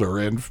get older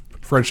and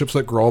friendships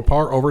that grow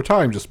apart over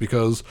time just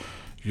because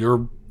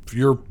your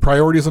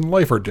priorities in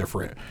life are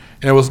different.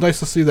 And it was nice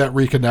to see that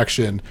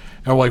reconnection.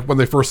 And like when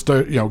they first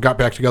got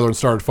back together and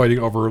started fighting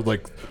over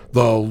like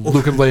the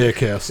Luke and Leia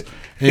kiss.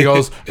 And he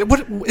goes, it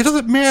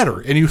doesn't matter.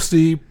 And you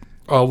see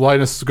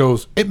Linus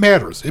goes, it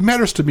matters. It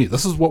matters to me.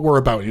 This is what we're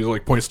about. And he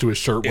like points to his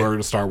shirt,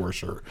 wearing a Star Wars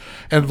shirt.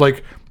 And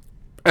like,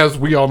 as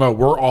we all know,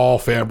 we're all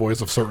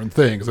fanboys of certain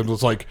things. And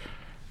it's like,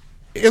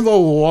 in the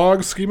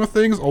long scheme of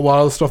things, a lot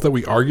of the stuff that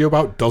we argue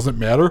about doesn't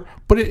matter,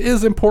 but it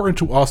is important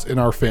to us in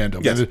our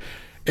fandom. Yes. And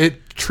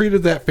it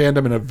treated that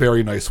fandom in a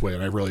very nice way,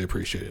 and I really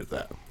appreciated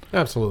that.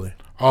 Absolutely.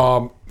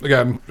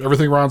 Again,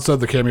 everything Ron said,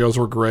 the cameos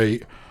were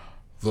great.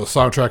 The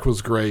soundtrack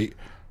was great.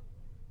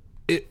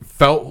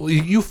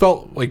 You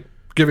felt like,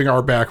 giving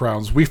our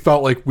backgrounds, we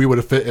felt like we would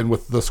have fit in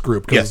with this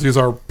group because these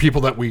are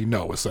people that we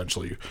know,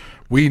 essentially.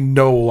 We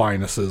know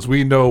Linuses,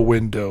 we know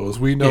Windows,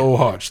 we know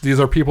Hutch. These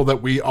are people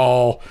that we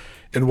all,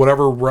 in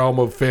whatever realm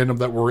of fandom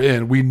that we're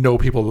in, we know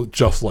people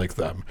just like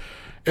them.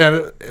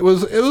 And it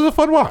was a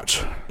fun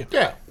watch.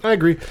 Yeah, I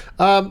agree.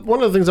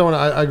 One of the things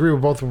I agree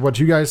with both of what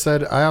you guys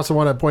said. I also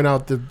want to point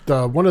out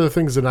that one of the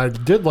things that I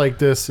did like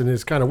this, and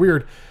it's kind of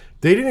weird,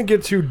 they didn't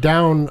get too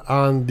down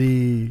on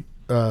the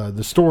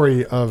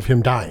story of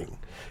him dying.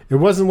 It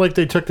wasn't like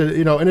they took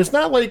the, and it's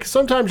not like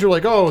sometimes you're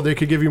like, oh, they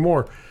could give you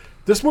more.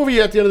 This movie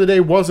at the end of the day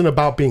wasn't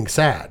about being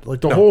sad.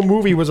 Like the whole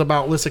movie was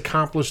about, let's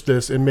accomplish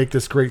this and make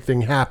this great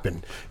thing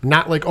happen.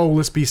 Not like, oh,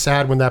 let's be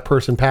sad when that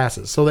person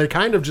passes. So they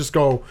kind of just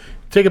go,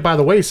 take it by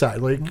the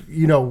wayside. Like,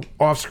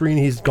 off screen,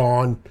 he's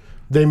gone.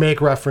 They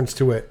make reference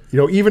to it.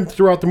 Even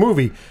throughout the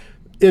movie.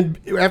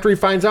 After he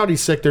finds out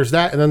he's sick, there's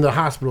that, and then the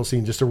hospital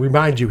scene just to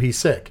remind you he's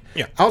sick.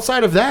 Yeah.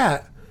 Outside of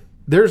that,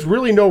 there's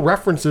really no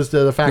references to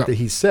the fact that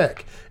he's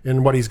sick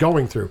and what he's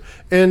going through.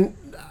 And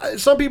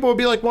some people would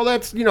be like, well,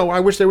 that's, I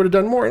wish they would have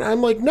done more. And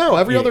I'm like, no,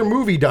 every other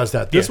movie does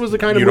that. This was the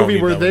kind of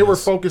movie where they were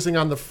focusing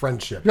on the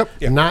friendship. Yep.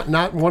 And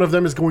not one of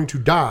them is going to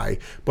die,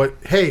 but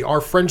hey,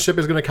 our friendship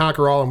is going to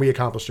conquer all and we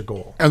accomplished a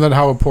goal. And then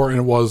how important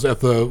it was at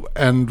the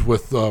end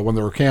with when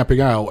they were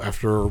camping out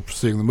after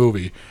seeing the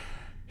movie.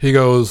 He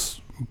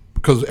goes,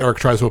 because Eric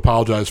tries to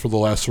apologize for the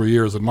last 3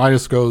 years, and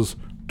Linus goes,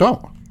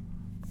 don't.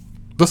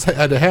 This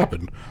had to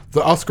happen.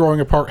 Us growing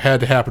apart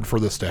had to happen for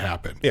this to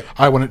happen. Yeah.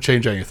 I wouldn't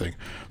change anything.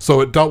 So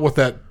it dealt with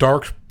that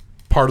dark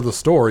part of the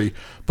story,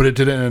 but it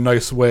did it in a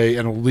nice way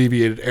and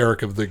alleviated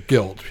Eric of the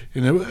guilt.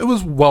 And it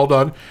was well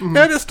done. And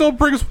it still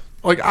brings...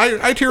 Like,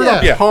 I teared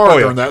up hard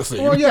during that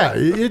scene. Well, yeah,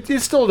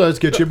 it still does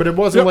get you, but it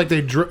wasn't like they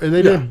didn't,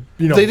 they didn't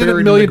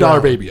 $1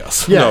 million baby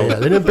us. Yeah,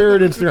 they didn't bury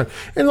it into the ground.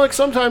 And, like,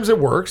 sometimes it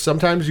works.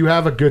 Sometimes you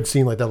have a good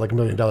scene like that, like $1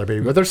 million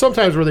baby. But there's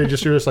sometimes where you're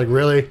just like,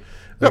 really?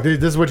 Like,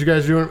 this is what you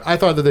guys are doing? I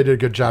thought that they did a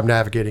good job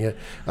navigating it.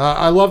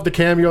 I love the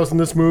cameos in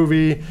this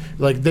movie.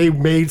 Like, they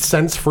made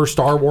sense for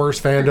Star Wars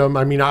fandom.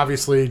 I mean,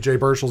 obviously, Jay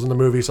Baruchel's in the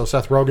movie, so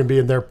Seth Rogen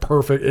being there,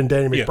 perfect, and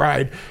Danny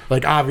McBride.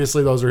 Like,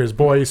 obviously, those are his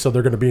boys, so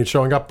they're going to be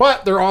showing up.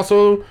 But they're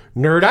also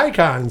nerd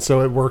icons,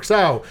 so it works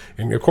out.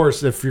 And, of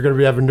course, if you're going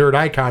to have a nerd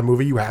icon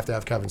movie, you have to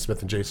have Kevin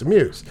Smith and Jason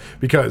Mewes,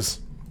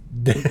 because...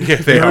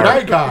 they are are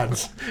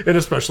icons, and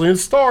especially in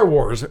Star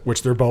Wars,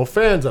 which they're both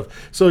fans of.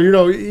 So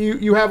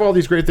you have all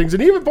these great things,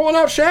 and even pulling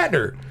out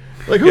Shatner.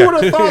 Like, who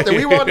would have thought that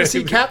we wanted to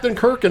see Captain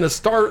Kirk in a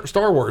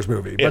Star Wars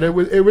movie? But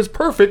it was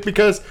perfect,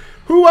 because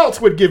who else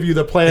would give you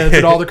the plans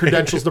and all the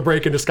credentials to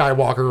break into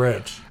Skywalker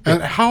Ranch?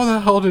 And how the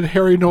hell did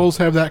Harry Knowles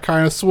have that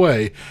kind of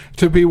sway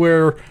to be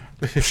where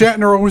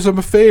Shatner owes him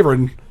a favor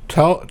and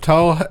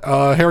tell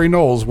Harry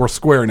Knowles we're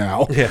square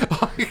now? Yeah.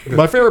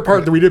 My favorite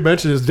part that we did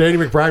mention is Danny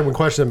McBride when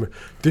questioned him,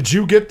 did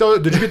you get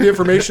the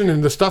information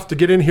and the stuff to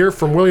get in here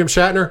from William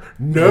Shatner?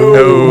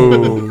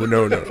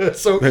 No.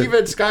 So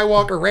even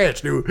Skywalker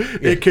Ranch knew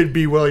it could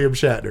be William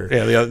Shatner.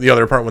 Yeah, the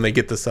other part when they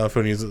get the stuff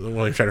when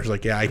William Shatner's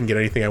like, yeah, I can get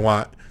anything I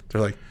want.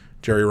 They're like,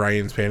 Jerry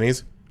Ryan's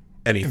panties?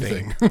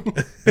 Anything.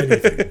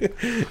 Anything.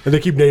 And they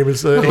keep naming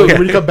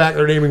when you come back,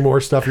 they're naming more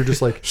stuff. You're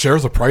just like,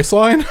 shares a price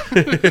line?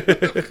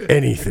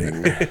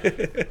 Anything.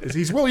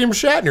 He's William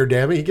Shatner,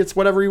 damn it. He gets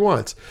whatever he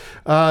wants.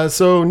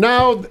 So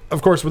now,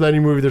 of course, with any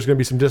movie, there's going to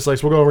be some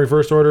dislikes. We'll go in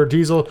reverse order.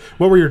 Diesel,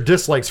 what were your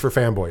dislikes for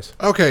Fanboys?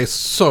 Okay,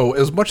 so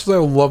as much as I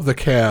love the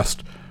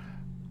cast,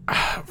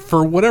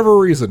 for whatever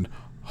reason,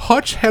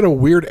 Hutch had a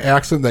weird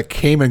accent that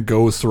came and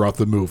goes throughout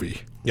the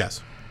movie.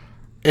 Yes.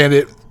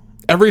 And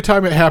every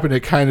time it happened,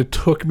 it kind of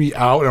took me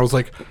out, and I was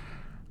like,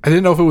 I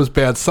didn't know if it was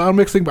bad sound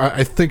mixing, but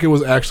I think it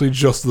was actually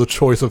just the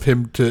choice of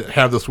him to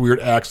have this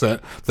weird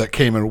accent that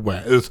came and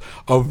went. It's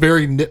a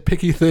very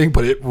nitpicky thing,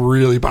 but it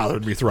really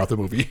bothered me throughout the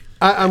movie.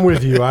 I'm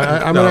with you.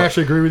 I'm going to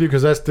actually agree with you,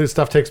 because this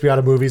stuff takes me out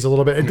of movies a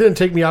little bit. It didn't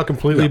take me out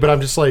completely, but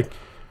I'm just like,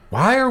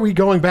 why are we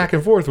going back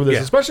and forth with this?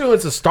 Yeah. Especially when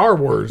it's a Star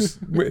Wars.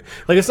 Like,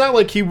 it's not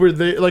like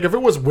like if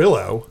it was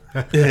Willow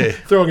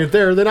throwing it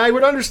there, then I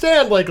would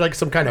understand like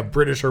some kind of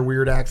British or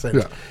weird accent.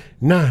 Yeah.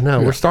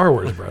 No, we're Star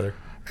Wars, brother.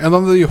 And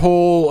then the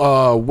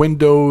whole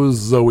Windows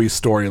Zoe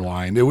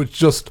storyline, it was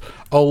just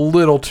a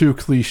little too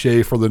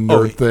cliche for the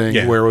nerd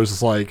thing, where it was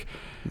just like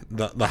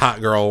the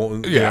hot girl,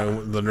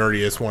 the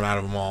nerdiest one out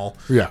of them all.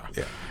 Yeah.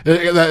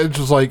 It's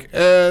just like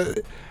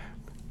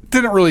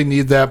didn't really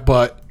need that,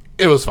 but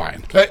it was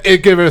fine.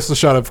 It gave us a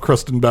shot of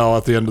Kristen Bell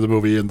at the end of the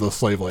movie in the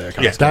slave Leia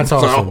costume. Yeah, that's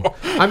awesome. So.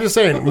 I'm just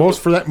saying,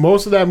 most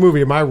of that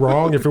movie, am I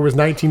wrong? If it was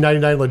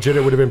 1999 legit,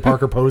 it would have been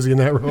Parker Posey in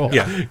that role.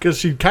 Yeah. Because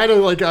she kind of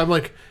like, I'm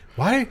like,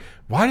 why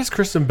does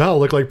Kristen Bell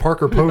look like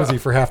Parker Posey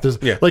for half this?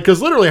 Yeah. Like,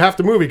 because literally half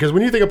the movie, because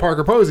when you think of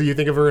Parker Posey, you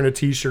think of her in a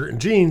t-shirt and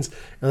jeans,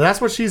 and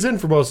that's what she's in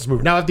for most of this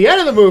movie. Now, at the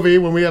end of the movie,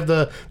 when we have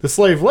the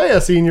slave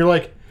Leia scene, you're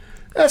like,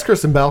 that's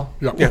Kristen Bell.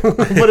 Yeah.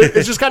 But it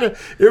was just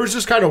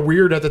kind of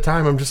weird at the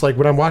time. I'm just like,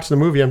 when I'm watching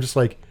the movie, I'm just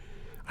like,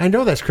 I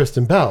know that's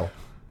Kristen Bell,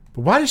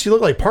 but why does she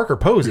look like Parker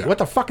Posey? Yeah. What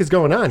the fuck is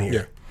going on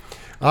here?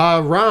 Yeah.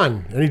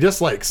 Ron, any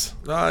dislikes?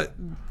 Like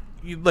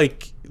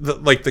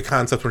the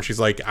concept when she's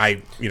like,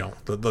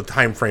 the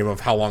time frame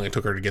of how long it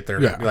took her to get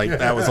there. Yeah. Like,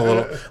 that was a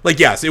little, like,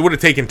 yes, it would have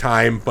taken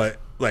time,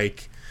 but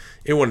like,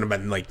 it wouldn't have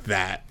been like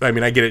that. I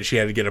mean, I get it. She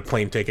had to get a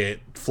plane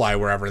ticket, fly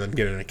wherever, then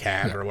get in a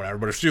cab or whatever.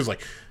 But if she was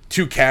like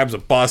 2 cabs, a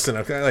bus, and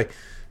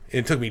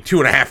it took me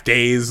 2.5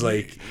 days.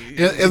 Like,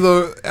 in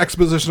the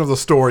exposition of the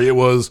story, it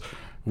was,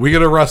 we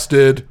get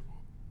arrested,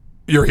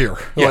 you're here.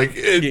 Yeah. Like,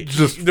 it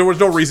just, there was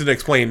no reason to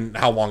explain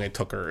how long it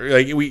took her.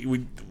 Like,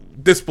 we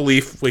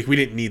disbelief. Like, we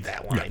didn't need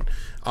that line.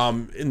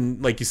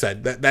 And like you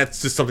said,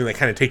 that's just something that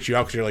kind of takes you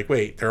out because you're like,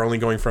 wait, they're only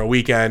going for a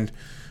weekend,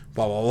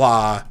 blah, blah,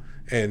 blah.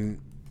 And,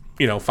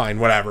 fine,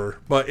 whatever.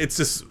 But it's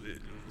just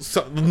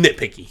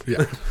nitpicky.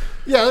 Yeah.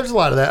 Yeah, there's a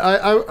lot of that.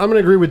 I'm going to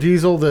agree with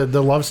Diesel.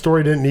 The love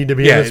story didn't need to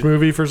be in this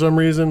movie for some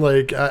reason.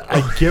 Like,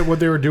 I get what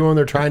they were doing.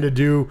 They're trying to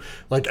do,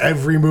 like,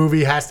 every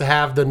movie has to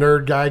have the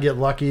nerd guy get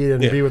lucky and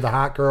be with the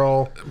hot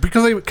girl.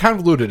 Because they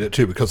convoluted it,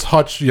 too, because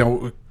Hutch,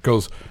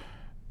 goes,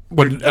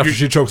 after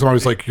she chokes him out,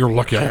 he's like, you're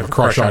lucky I have a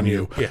crush on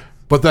you. Yeah.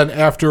 But then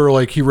after,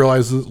 like,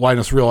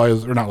 Windows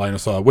realizes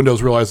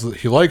that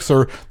he likes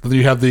her, then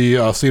you have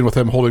the scene with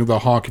him holding the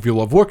honk if you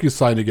love Wookiees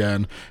sign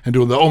again and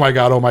doing the oh my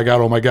god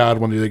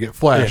when they get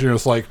flashed. And you're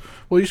just like,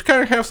 well, you just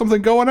kind of have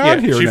something going on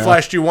here. She now.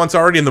 flashed you once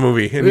already in the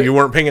movie, and you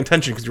weren't paying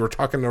attention because you were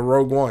talking to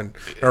Rogue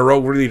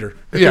Leader.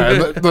 Yeah,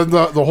 and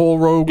the whole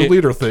Rogue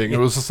Leader thing. It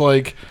was just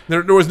like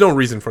there was no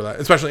reason for that,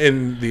 especially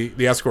in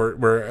the escort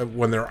where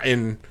when they're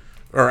in.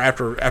 Or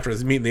after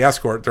meeting the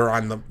escort,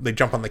 they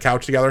jump on the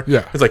couch together.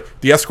 Yeah, it's like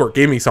the escort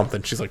gave me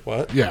something. She's like,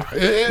 "What?" Yeah,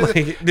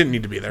 it didn't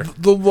need to be there.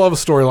 The love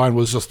storyline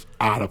was just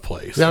out of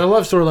place. Yeah, the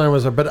love storyline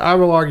was, but I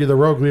will argue the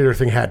Rogue Leader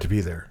thing had to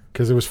be there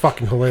because it was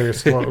fucking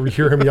hilarious. We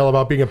hear him yell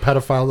about being a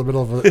pedophile in the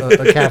middle of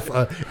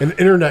an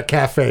internet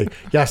cafe.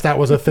 Yes, that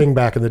was a thing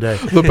back in the day.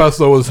 The best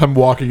though was him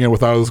walking in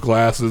without his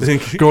glasses,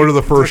 going to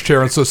the first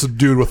chair and it's just a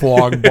dude with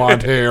long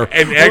blonde hair,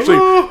 and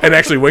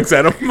actually winks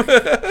at him.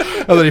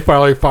 And then he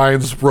finally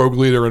finds Rogue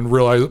Leader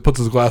and puts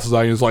his glasses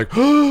on and he's like,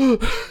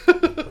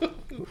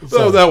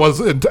 so that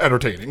was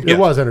entertaining. It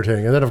was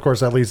entertaining. And then, of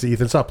course, that leads to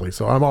Ethan Suplee,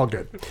 so I'm all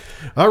good.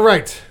 All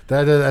right.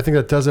 I think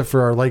that does it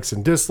for our likes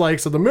and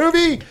dislikes of the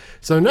movie.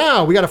 So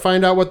now we got to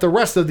find out what the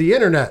rest of the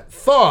internet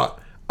thought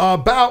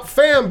about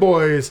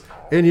Fanboys.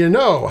 And you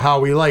know how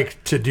we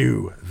like to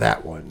do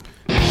that one.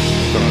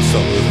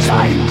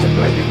 Time to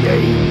play the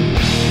game.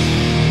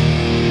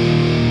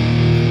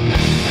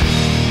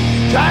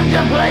 Time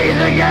to play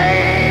the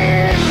game.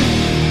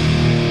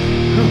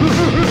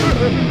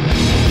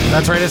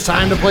 That's right, it's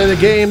time to play the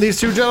game. These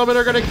two gentlemen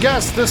are going to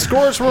guess the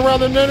scores from around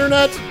the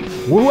internet.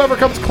 Whoever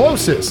comes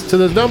closest to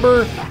the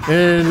number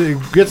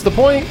and gets the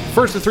point,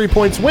 first to 3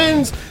 points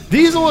wins.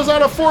 Diesel is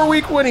on a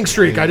 4-week winning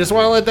streak. I just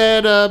want to let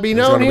that be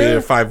known here.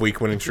 It's going to be a 5-week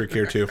winning streak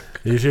here, too.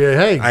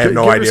 Hey, I have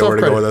no idea where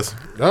to go with this.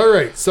 All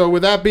right, so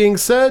with that being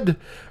said,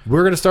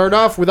 we're going to start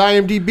off with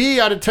IMDb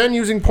out of 10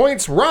 using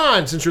points.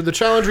 Ron, since you're the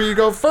challenger, you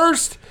go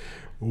first.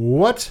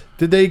 What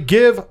did they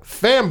give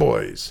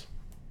Fanboys?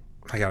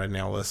 I got to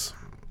nail this.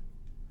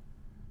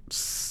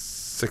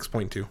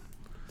 6.2.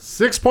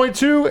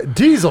 6.2,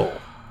 Diesel.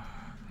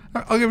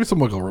 I'll give you some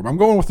wiggle room. I'm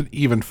going with an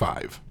even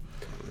 5.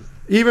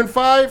 Even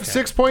 5,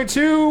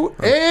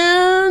 6.2,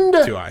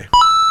 and... Too high.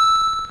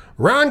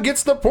 Ron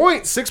gets the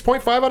point,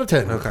 6.5 out of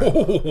 10. Okay.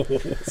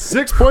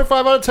 6.5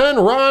 out of 10.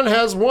 Ron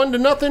has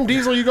 1-0.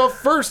 Diesel, you go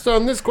first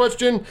on this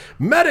question.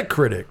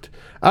 Metacritic.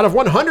 Out of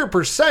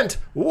 100%,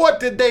 what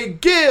did they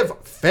give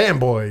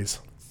Fanboys?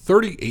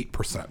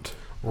 38%.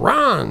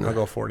 Ron. I'll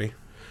go 40.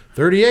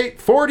 38,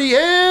 40,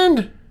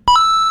 and...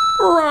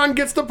 Ron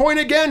gets the point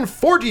again,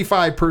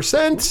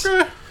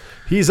 45%.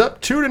 He's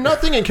up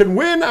 2-0 and can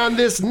win on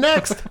this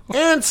next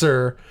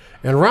answer.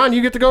 And Ron,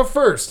 you get to go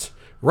first.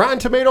 Rotten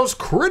Tomatoes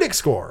critic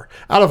score.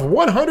 Out of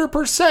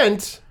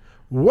 100%,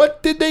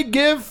 what did they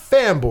give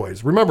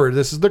Fanboys? Remember,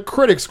 this is the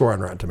critic score on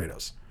Rotten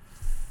Tomatoes.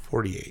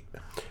 48.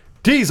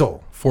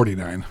 Diesel.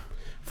 49.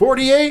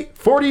 48,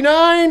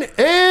 49,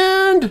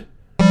 and...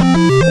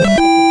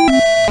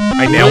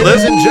 I nailed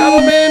Ladies it. and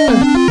gentlemen,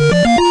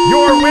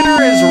 your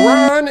winner is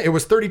Ron. It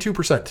was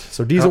 32%.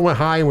 So Diesel went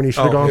high when he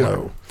should have gone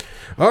low.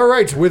 All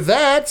right, with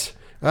that,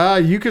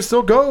 you can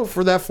still go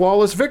for that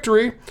flawless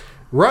victory.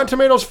 Rotten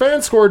Tomatoes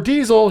fan score,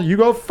 Diesel, you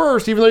go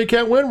first. Even though you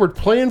can't win, we're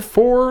playing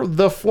for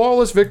the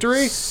flawless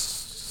victory.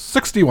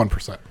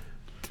 61%.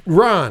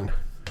 Ron.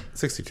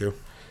 62.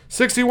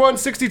 61,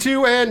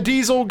 62, and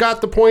Diesel got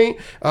the point,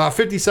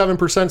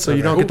 57%, so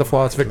you don't get the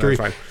flawless victory.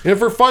 That's And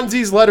for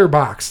Funsies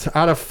Letterboxd,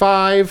 out of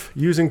 5,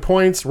 using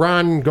points,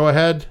 Ron, go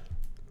ahead.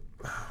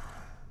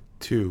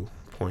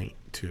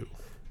 2.2.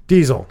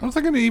 Diesel. I was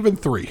thinking even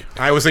 3.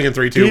 I was thinking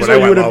 3 too, Diesel, but I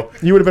went low.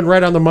 you would have been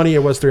right on the money. It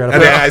was 3 out of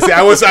 5. Yeah,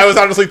 I was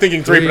honestly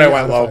thinking 3, but I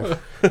went low.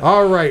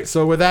 All right,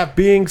 so with that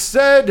being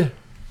said,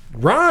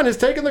 Ron is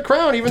taking the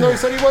crown, even though he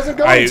said he wasn't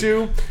going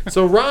to.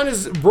 So Ron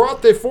has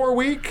brought the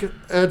 4-week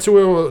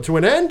to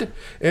an end,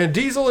 and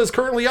Diesel is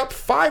currently up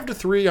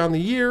 5-3 on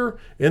the year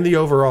in the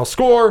overall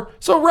score.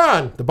 So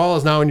Ron, the ball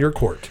is now in your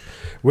court.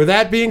 With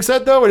that being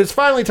said, though, it is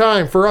finally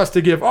time for us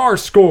to give our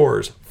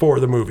scores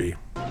for the movie.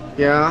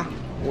 Yeah,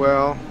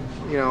 well,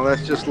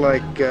 that's just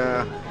like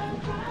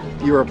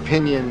your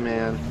opinion,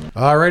 man.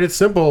 All right, it's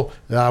simple.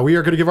 We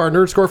are going to give our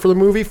nerd score for the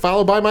movie,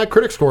 followed by my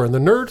critic score. And the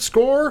nerd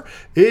score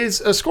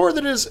is a score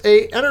that is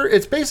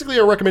it's basically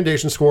a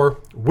recommendation score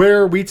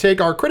where we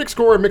take our critic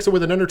score and mix it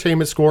with an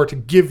entertainment score to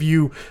give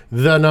you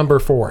the number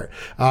for it.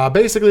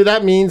 Basically,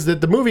 that means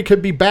that the movie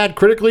could be bad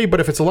critically, but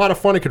if it's a lot of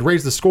fun, it could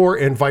raise the score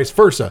and vice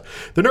versa.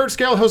 The nerd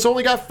scale has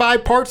only got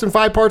 5 parts and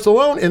 5 parts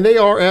alone, and they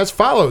are as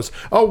follows.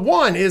 A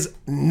 1 is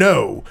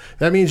no.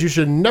 That means you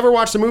should never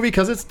watch the movie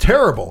because it's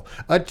terrible.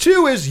 A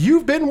 2 is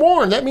you've been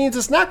warned. That means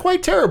it's not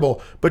quite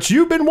terrible, but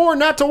you've been warned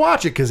not to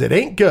watch it because it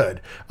ain't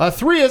good. A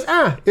 3 is,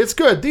 it's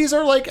good. These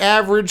are like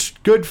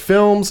average good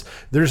films.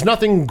 There's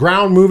nothing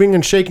ground moving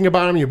and shaking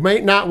about them. You may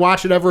not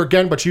watch it ever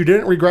again, but you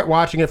didn't regret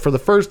watching it for the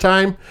first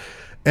time.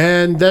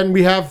 And then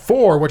we have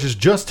 4, which is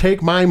Just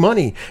Take My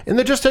Money. In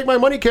the Just Take My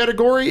Money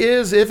category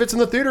is if it's in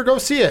the theater, go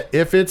see it.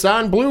 If it's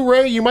on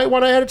Blu-ray, you might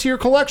want to add it to your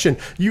collection.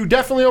 You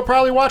definitely will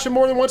probably watch it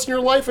more than once in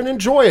your life and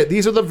enjoy it.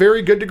 These are the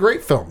very good to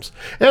great films.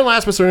 And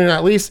last but certainly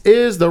not least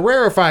is The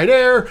Rarefied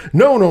Air,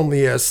 known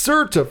only as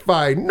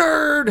Certified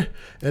Nerd.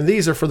 And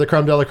these are for the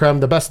creme de la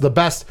creme, the best of the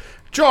best.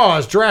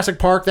 Jaws, Jurassic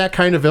Park, that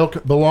kind of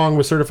ilk belong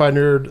with Certified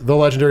Nerd, the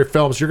legendary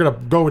films. You're going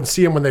to go and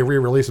see them when they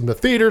re-release them to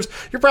theaters.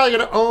 You're probably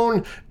going to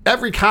own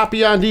every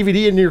copy on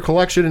DVD in your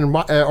collection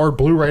or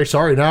Blu-ray,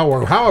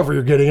 or however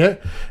you're getting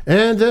it.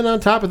 And then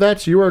on top of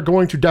that, you are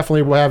going to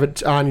definitely have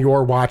it on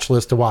your watch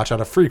list to watch on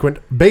a frequent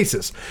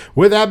basis.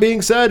 With that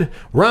being said,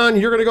 Ron,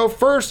 you're going to go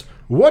first.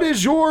 What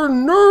is your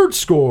nerd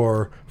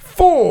score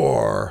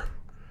for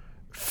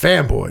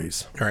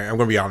Fanboys? All right, I'm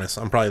going to be honest.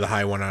 I'm probably the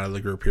high one out of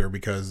the group here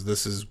because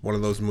this is one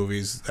of those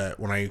movies that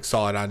when I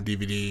saw it on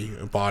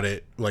DVD, bought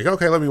it, like,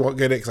 okay, let me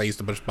get it because I used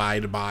to just buy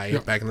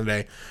back in the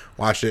day.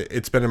 Watched it.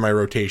 It's been in my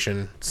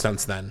rotation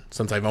since then.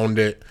 Since I've owned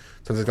it,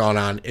 since it's gone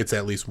on, it's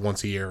at least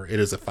once a year. It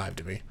is a 5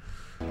 to me.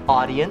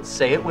 Audience,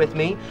 say it with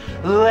me.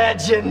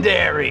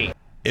 Legendary.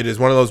 It is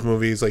one of those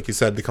movies, like you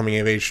said, the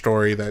coming-of-age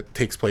story that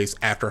takes place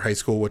after high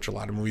school, which a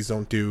lot of movies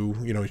don't do.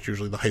 You know, it's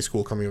usually the high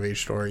school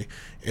coming-of-age story.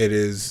 It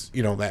is,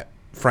 that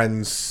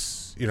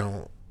friends,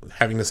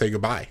 having to say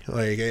goodbye.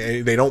 Like,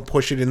 they don't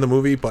push it in the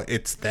movie, but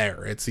it's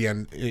there. It's the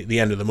end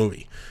of the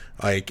movie.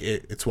 Like,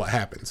 it's what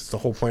happens. It's the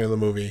whole point of the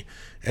movie,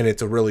 and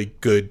it's a really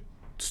good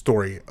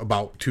story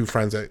about two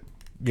friends that,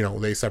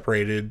 they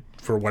separated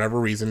for whatever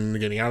reason,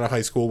 getting out of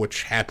high school,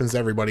 which happens to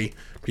everybody.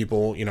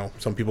 People,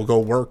 some people go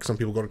work, some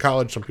people go to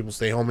college, some people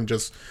stay home and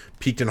just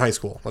peaked in high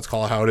school. Let's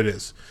call it how it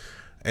is.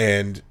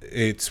 And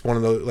it's one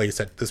of those, like I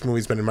said, this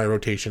movie's been in my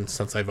rotation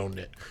since I've owned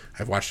it.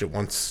 I've watched it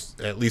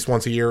at least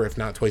once a year, if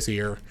not twice a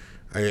year.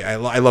 I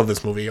love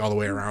this movie all the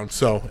way around.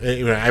 So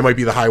I might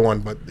be the high one,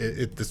 but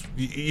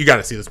you got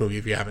to see this movie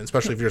if you haven't,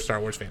 especially if you're a Star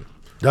Wars fan.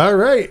 All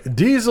right,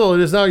 Diesel,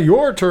 it is now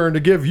your turn to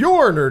give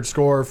your nerd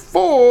score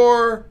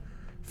for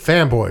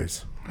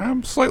Fanboys.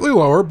 I'm slightly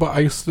lower, but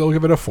I still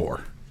give it a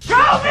 4. Show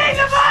me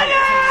the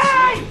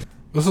money!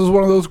 This is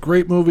one of those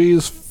great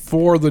movies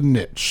for the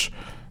niche,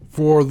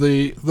 for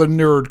the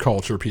nerd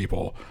culture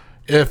people.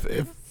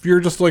 If you're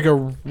just like a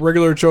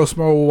regular Joe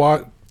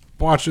Smo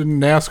watching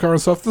NASCAR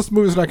and stuff, this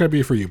movie's not going to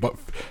be for you. But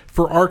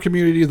for our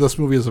community, this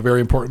movie is a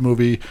very important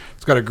movie.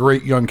 It's got a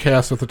great young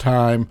cast at the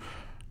time,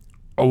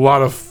 a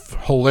lot of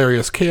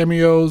hilarious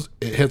cameos.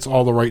 It hits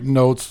all the right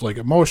notes, like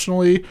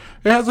emotionally.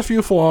 It has a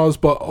few flaws,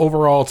 but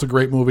overall, it's a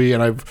great movie.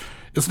 And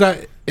it's not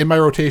in my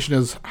rotation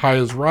as high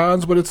as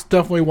Ron's, but it's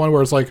definitely one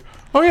where it's like,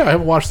 oh yeah, I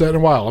haven't watched that in a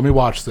while. Let me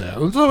watch that.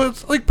 And so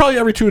it's like probably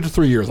every 2 to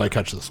 3 years I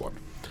catch this one.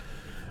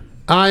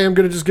 I am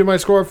going to just give my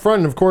score up front.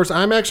 And of course,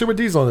 I'm actually with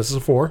Diesel on this. This is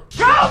a 4.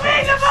 Show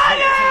me the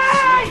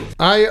money!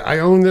 I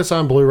own this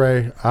on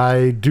Blu-ray.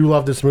 I do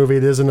love this movie.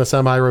 It is in a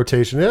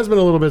semi-rotation. It has been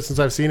a little bit since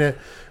I've seen it,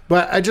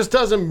 but it just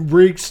doesn't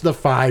reach the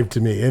 5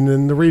 to me. And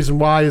then the reason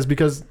why is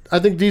because I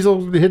think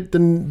Diesel hit the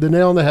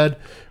nail on the head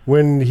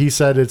when he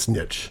said it's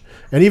niche.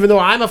 And even though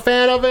I'm a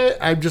fan of it,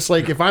 I'm just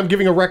like, if I'm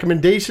giving a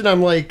recommendation,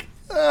 I'm like,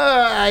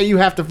 you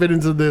have to fit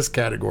into this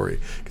category.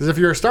 Because if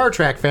you're a Star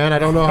Trek fan, I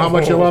don't know how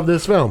much you love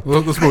this film.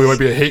 Well, this movie might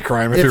be a hate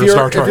crime if you're a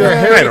Star Trek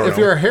fan. If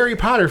you're a Harry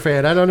Potter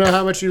fan, I don't know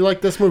how much you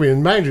like this movie.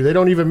 And mind you, they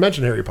don't even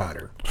mention Harry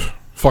Potter.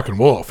 Fucking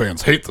Willow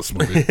fans hate this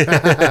movie.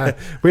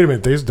 Wait a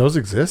minute, those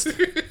exist?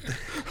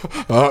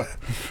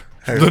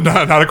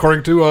 Not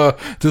according to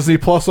Disney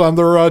Plus on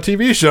their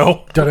TV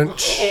show.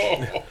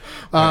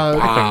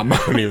 I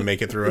couldn't even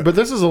make it through it. But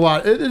this is a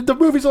lot. The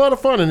movie's a lot of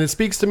fun, and it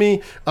speaks to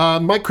me.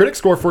 My critic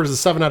score for it is a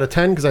 7 out of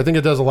 10 because I think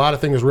it does a lot of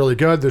things really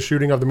good. The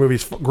shooting of the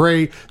movie's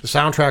great. The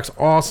soundtrack's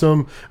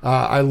awesome.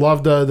 I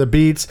love the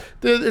beats.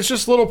 It's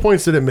just little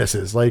points that it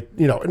misses.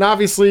 And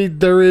obviously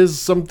there is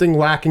something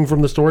lacking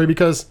from the story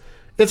because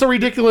it's a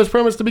ridiculous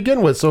premise to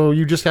begin with, so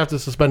you just have to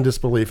suspend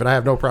disbelief, and I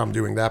have no problem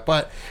doing that.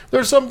 But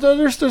there's some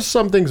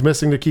things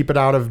missing to keep it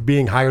out of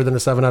being higher than a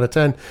 7 out of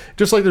 10.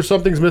 Just like there's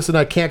some things missing,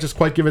 I can't just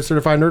quite give it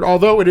Certified Nerd,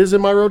 although it is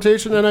in my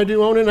rotation and I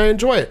do own it and I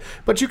enjoy it.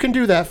 But you can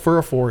do that for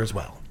a 4 as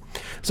well.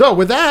 So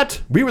with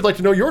that, we would like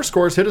to know your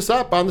scores. Hit us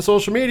up on the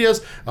social medias.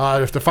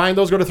 If to find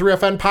those, go to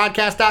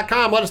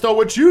 3FNpodcast.com. Let us know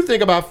what you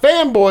think about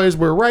Fanboys.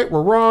 We're right,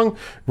 we're wrong,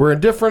 we're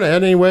indifferent.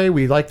 Anyway,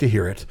 we'd like to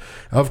hear it.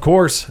 Of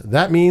course,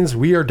 that means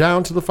we are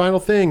down to the final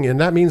thing, and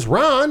that means,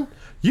 Ron,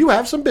 you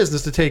have some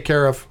business to take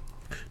care of.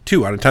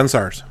 2 out of 10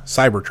 stars.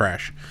 Cyber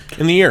trash.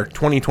 In the year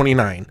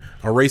 2029,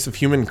 a race of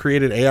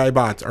human-created AI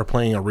bots are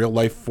playing a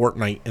real-life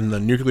Fortnite in the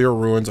nuclear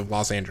ruins of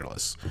Los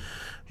Angeles.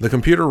 The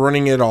computer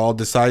running it all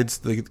decides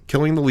that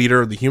killing the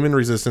leader of the human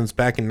resistance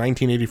back in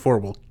 1984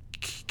 will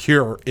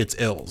cure its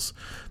ills.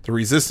 The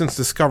resistance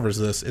discovers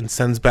this and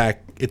sends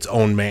back its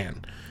own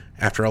man.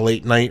 After a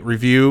late night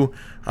review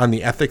on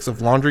the ethics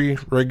of laundry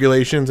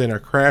regulations and a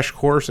crash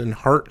course in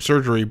heart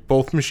surgery,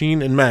 both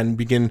machine and men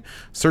begin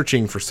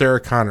searching for Sarah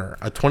Connor,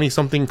 a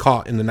 20-something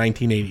caught in the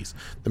 1980s.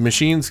 The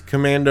machine's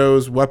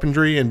commandos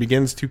weaponry and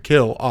begins to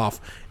kill off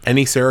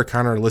any Sarah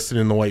Connor listed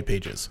in the white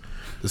pages.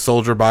 The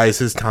soldier buys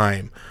his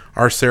time.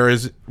 Our Sarah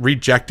is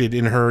rejected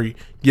in her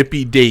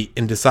yippee date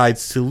and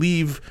decides to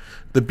leave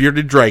the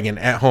bearded dragon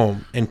at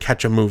home and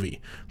catch a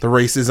movie. The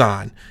race is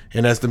on,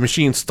 and as the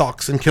machine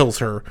stalks and kills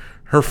her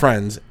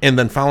friends, and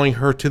then following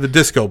her to the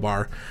disco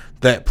bar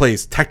that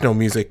plays techno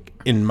music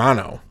in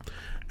mono.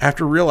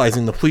 After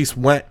realizing the police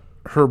want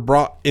her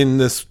brought in,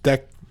 this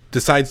deck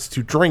decides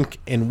to drink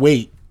and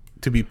wait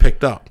to be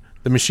picked up.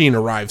 The machine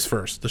arrives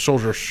first. The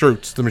soldier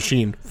shoots the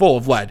machine full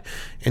of lead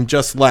and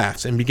just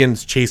laughs and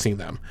begins chasing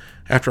them.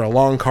 After a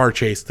long car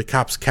chase, the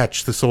cops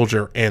catch the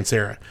soldier and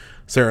Sarah.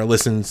 Sarah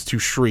listens to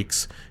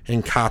shrieks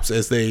and cops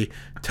as they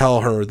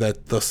tell her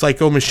that the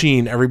psycho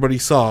machine everybody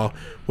saw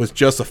was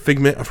just a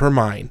figment of her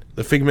mind.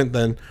 The figment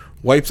then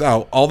wipes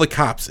out all the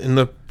cops in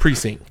the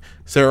precinct.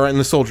 Sarah and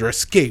the soldier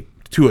escape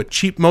to a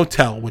cheap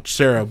motel, which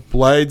Sarah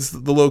blabs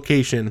the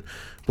location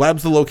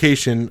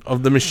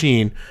of the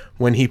machine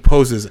when he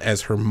poses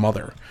as her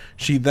mother.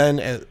 She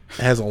then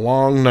has a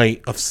long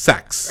night of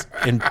sex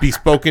and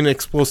bespoken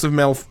explosive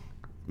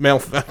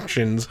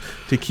malfunctions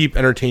to keep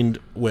entertained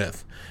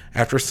with.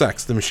 After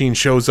sex, the machine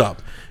shows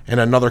up, and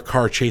another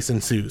car chase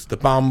ensues. The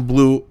bomb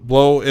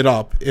blow it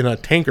up in a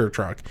tanker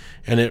truck,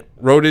 and it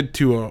rode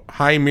to a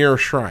high mirror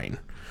shrine.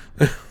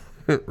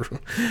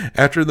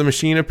 After the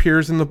machine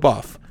appears in the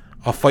buff,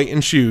 a fight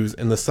ensues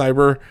in the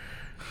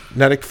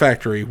cybernetic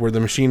factory where the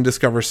machine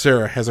discovers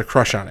Sarah has a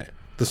crush on it.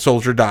 The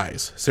soldier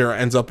dies. Sarah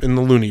ends up in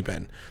the loony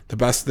bin. The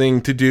best thing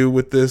to do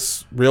with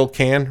this real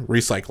can,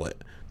 recycle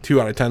it.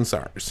 2 out of 10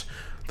 stars.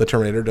 The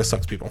Terminator just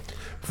sucks people.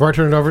 Before I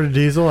turn it over to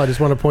Diesel, I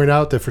just want to point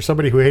out that for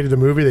somebody who hated the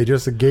movie, they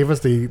just gave us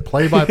the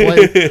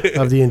play-by-play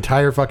of the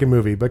entire fucking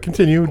movie. But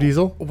continue,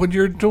 Diesel. When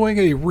you're doing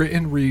a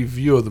written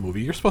review of the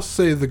movie, you're supposed to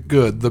say the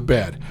good, the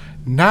bad,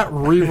 not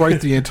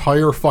rewrite the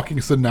entire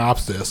fucking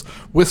synopsis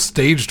with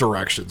stage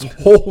directions.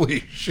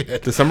 Holy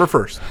shit. December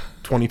 1st,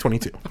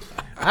 2022.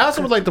 I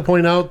also would like to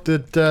point out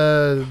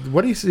that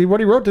what he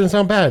wrote didn't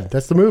sound bad.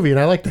 That's the movie, and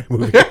I like that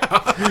movie.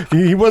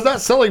 He was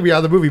not selling me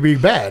on the movie being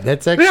bad.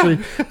 That's actually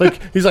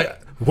like he's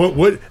like,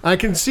 what? I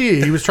can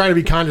see he was trying to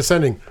be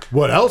condescending.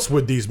 What else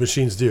would these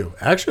machines do?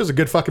 Actually, it was a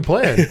good fucking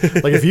plan.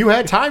 Like if you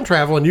had time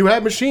travel and you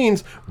had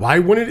machines, why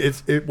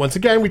wouldn't it? Once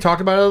again, we talked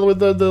about it with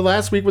the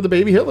last week with the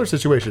baby Hitler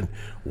situation.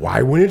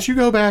 Why wouldn't you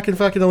go back and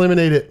fucking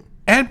eliminate it?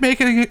 And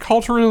making it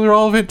culturally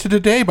relevant to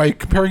today by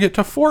comparing it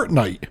to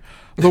Fortnite,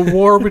 the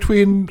war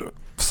between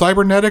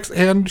cybernetics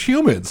and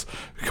humans,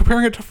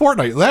 comparing it to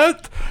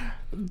Fortnite.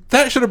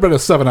 That should have been a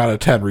 7 out of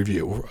 10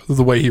 review,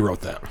 the way he wrote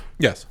that.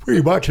 Yes.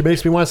 Pretty much. It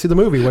makes me want to see the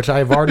movie, which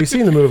I've already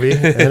seen the movie,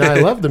 and I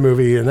love the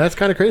movie, and that's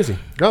kind of crazy.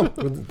 Go.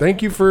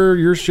 Thank you for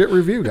your shit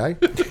review, guy.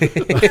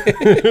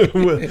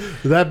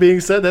 With that being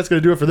said, that's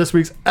going to do it for this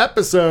week's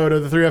episode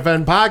of the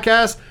 3FN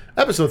Podcast,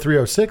 episode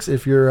 306,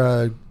 if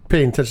you're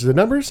paying attention to the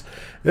numbers.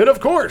 And of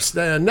course,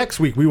 next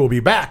week we will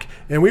be back,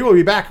 and we will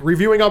be back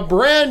reviewing a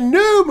brand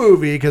new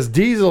movie because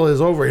Diesel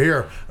is over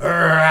here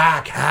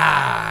rock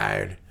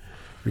hard.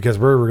 Because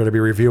we're going to be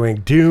reviewing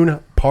Dune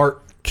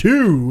Part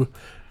 2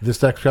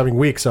 this next coming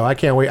week. So I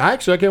can't wait. I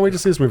can't wait to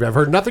see this movie. I've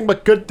heard nothing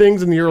but good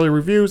things in the early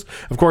reviews.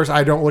 Of course,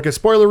 I don't look at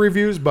spoiler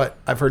reviews, but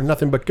I've heard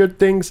nothing but good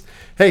things.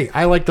 Hey,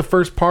 I liked the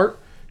first part.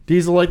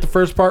 Diesel liked the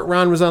first part.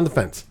 Ron was on the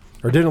fence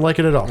or didn't like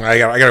it at all. I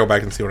gotta go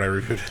back and see what I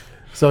reviewed.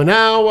 So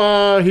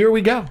now here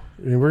we go.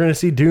 And we're going to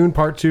see Dune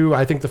Part 2.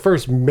 I think the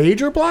first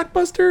major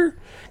blockbuster.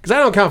 Because I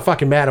don't count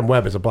fucking Madam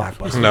Web as a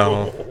blockbuster.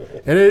 No.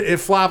 And it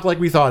flopped like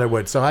we thought it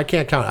would. So I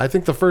can't count it. I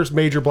think the first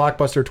major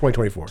blockbuster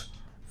 2024.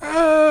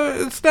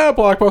 It's not a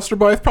blockbuster,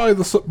 but it's probably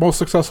the most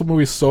successful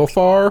movie so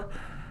far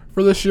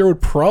for this year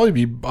would probably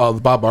be the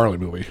Bob Marley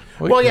movie.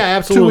 Well, yeah,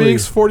 absolutely. 2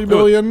 weeks, 40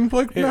 million.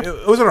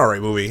 It was an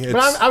alright movie.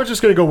 But I was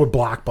just going to go with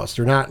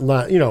blockbuster. Not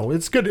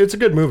it's good. It's a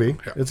good movie.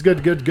 Yeah. It's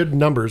good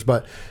numbers.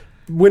 But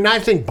when I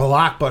think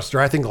blockbuster,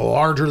 I think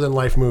larger than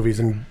life movies.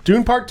 And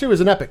Dune Part 2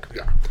 is an epic.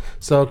 Yeah.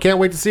 So can't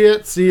wait to see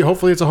it.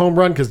 Hopefully it's a home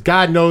run because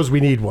God knows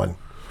we need one.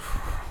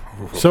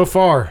 So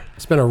far,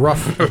 it's been a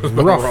rough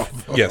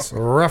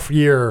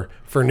year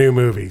for new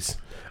movies.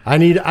 I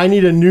need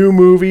a new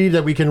movie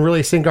that we can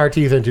really sink our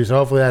teeth into. So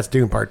hopefully that's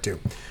Dune Part 2.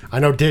 I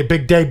know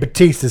Big Dave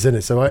Bautista is in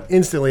it, so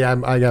instantly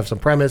I have some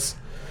promise.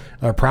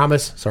 Sorry,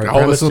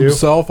 Elvis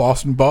himself,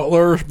 Austin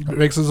Butler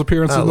makes his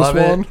appearance in this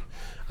one.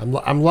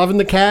 I'm loving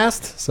the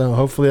cast, so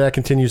hopefully that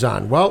continues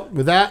on. Well,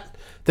 with that,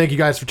 thank you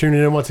guys for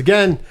tuning in once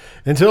again.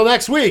 Until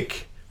next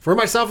week, for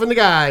myself and the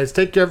guys,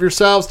 take care of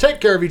yourselves,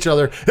 take care of each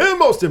other, and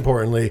most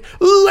importantly,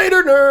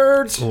 later,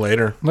 nerds.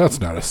 Later. That's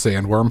not a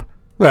sandworm.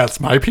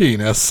 That's my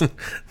penis.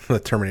 The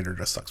Terminator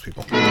just sucks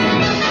people.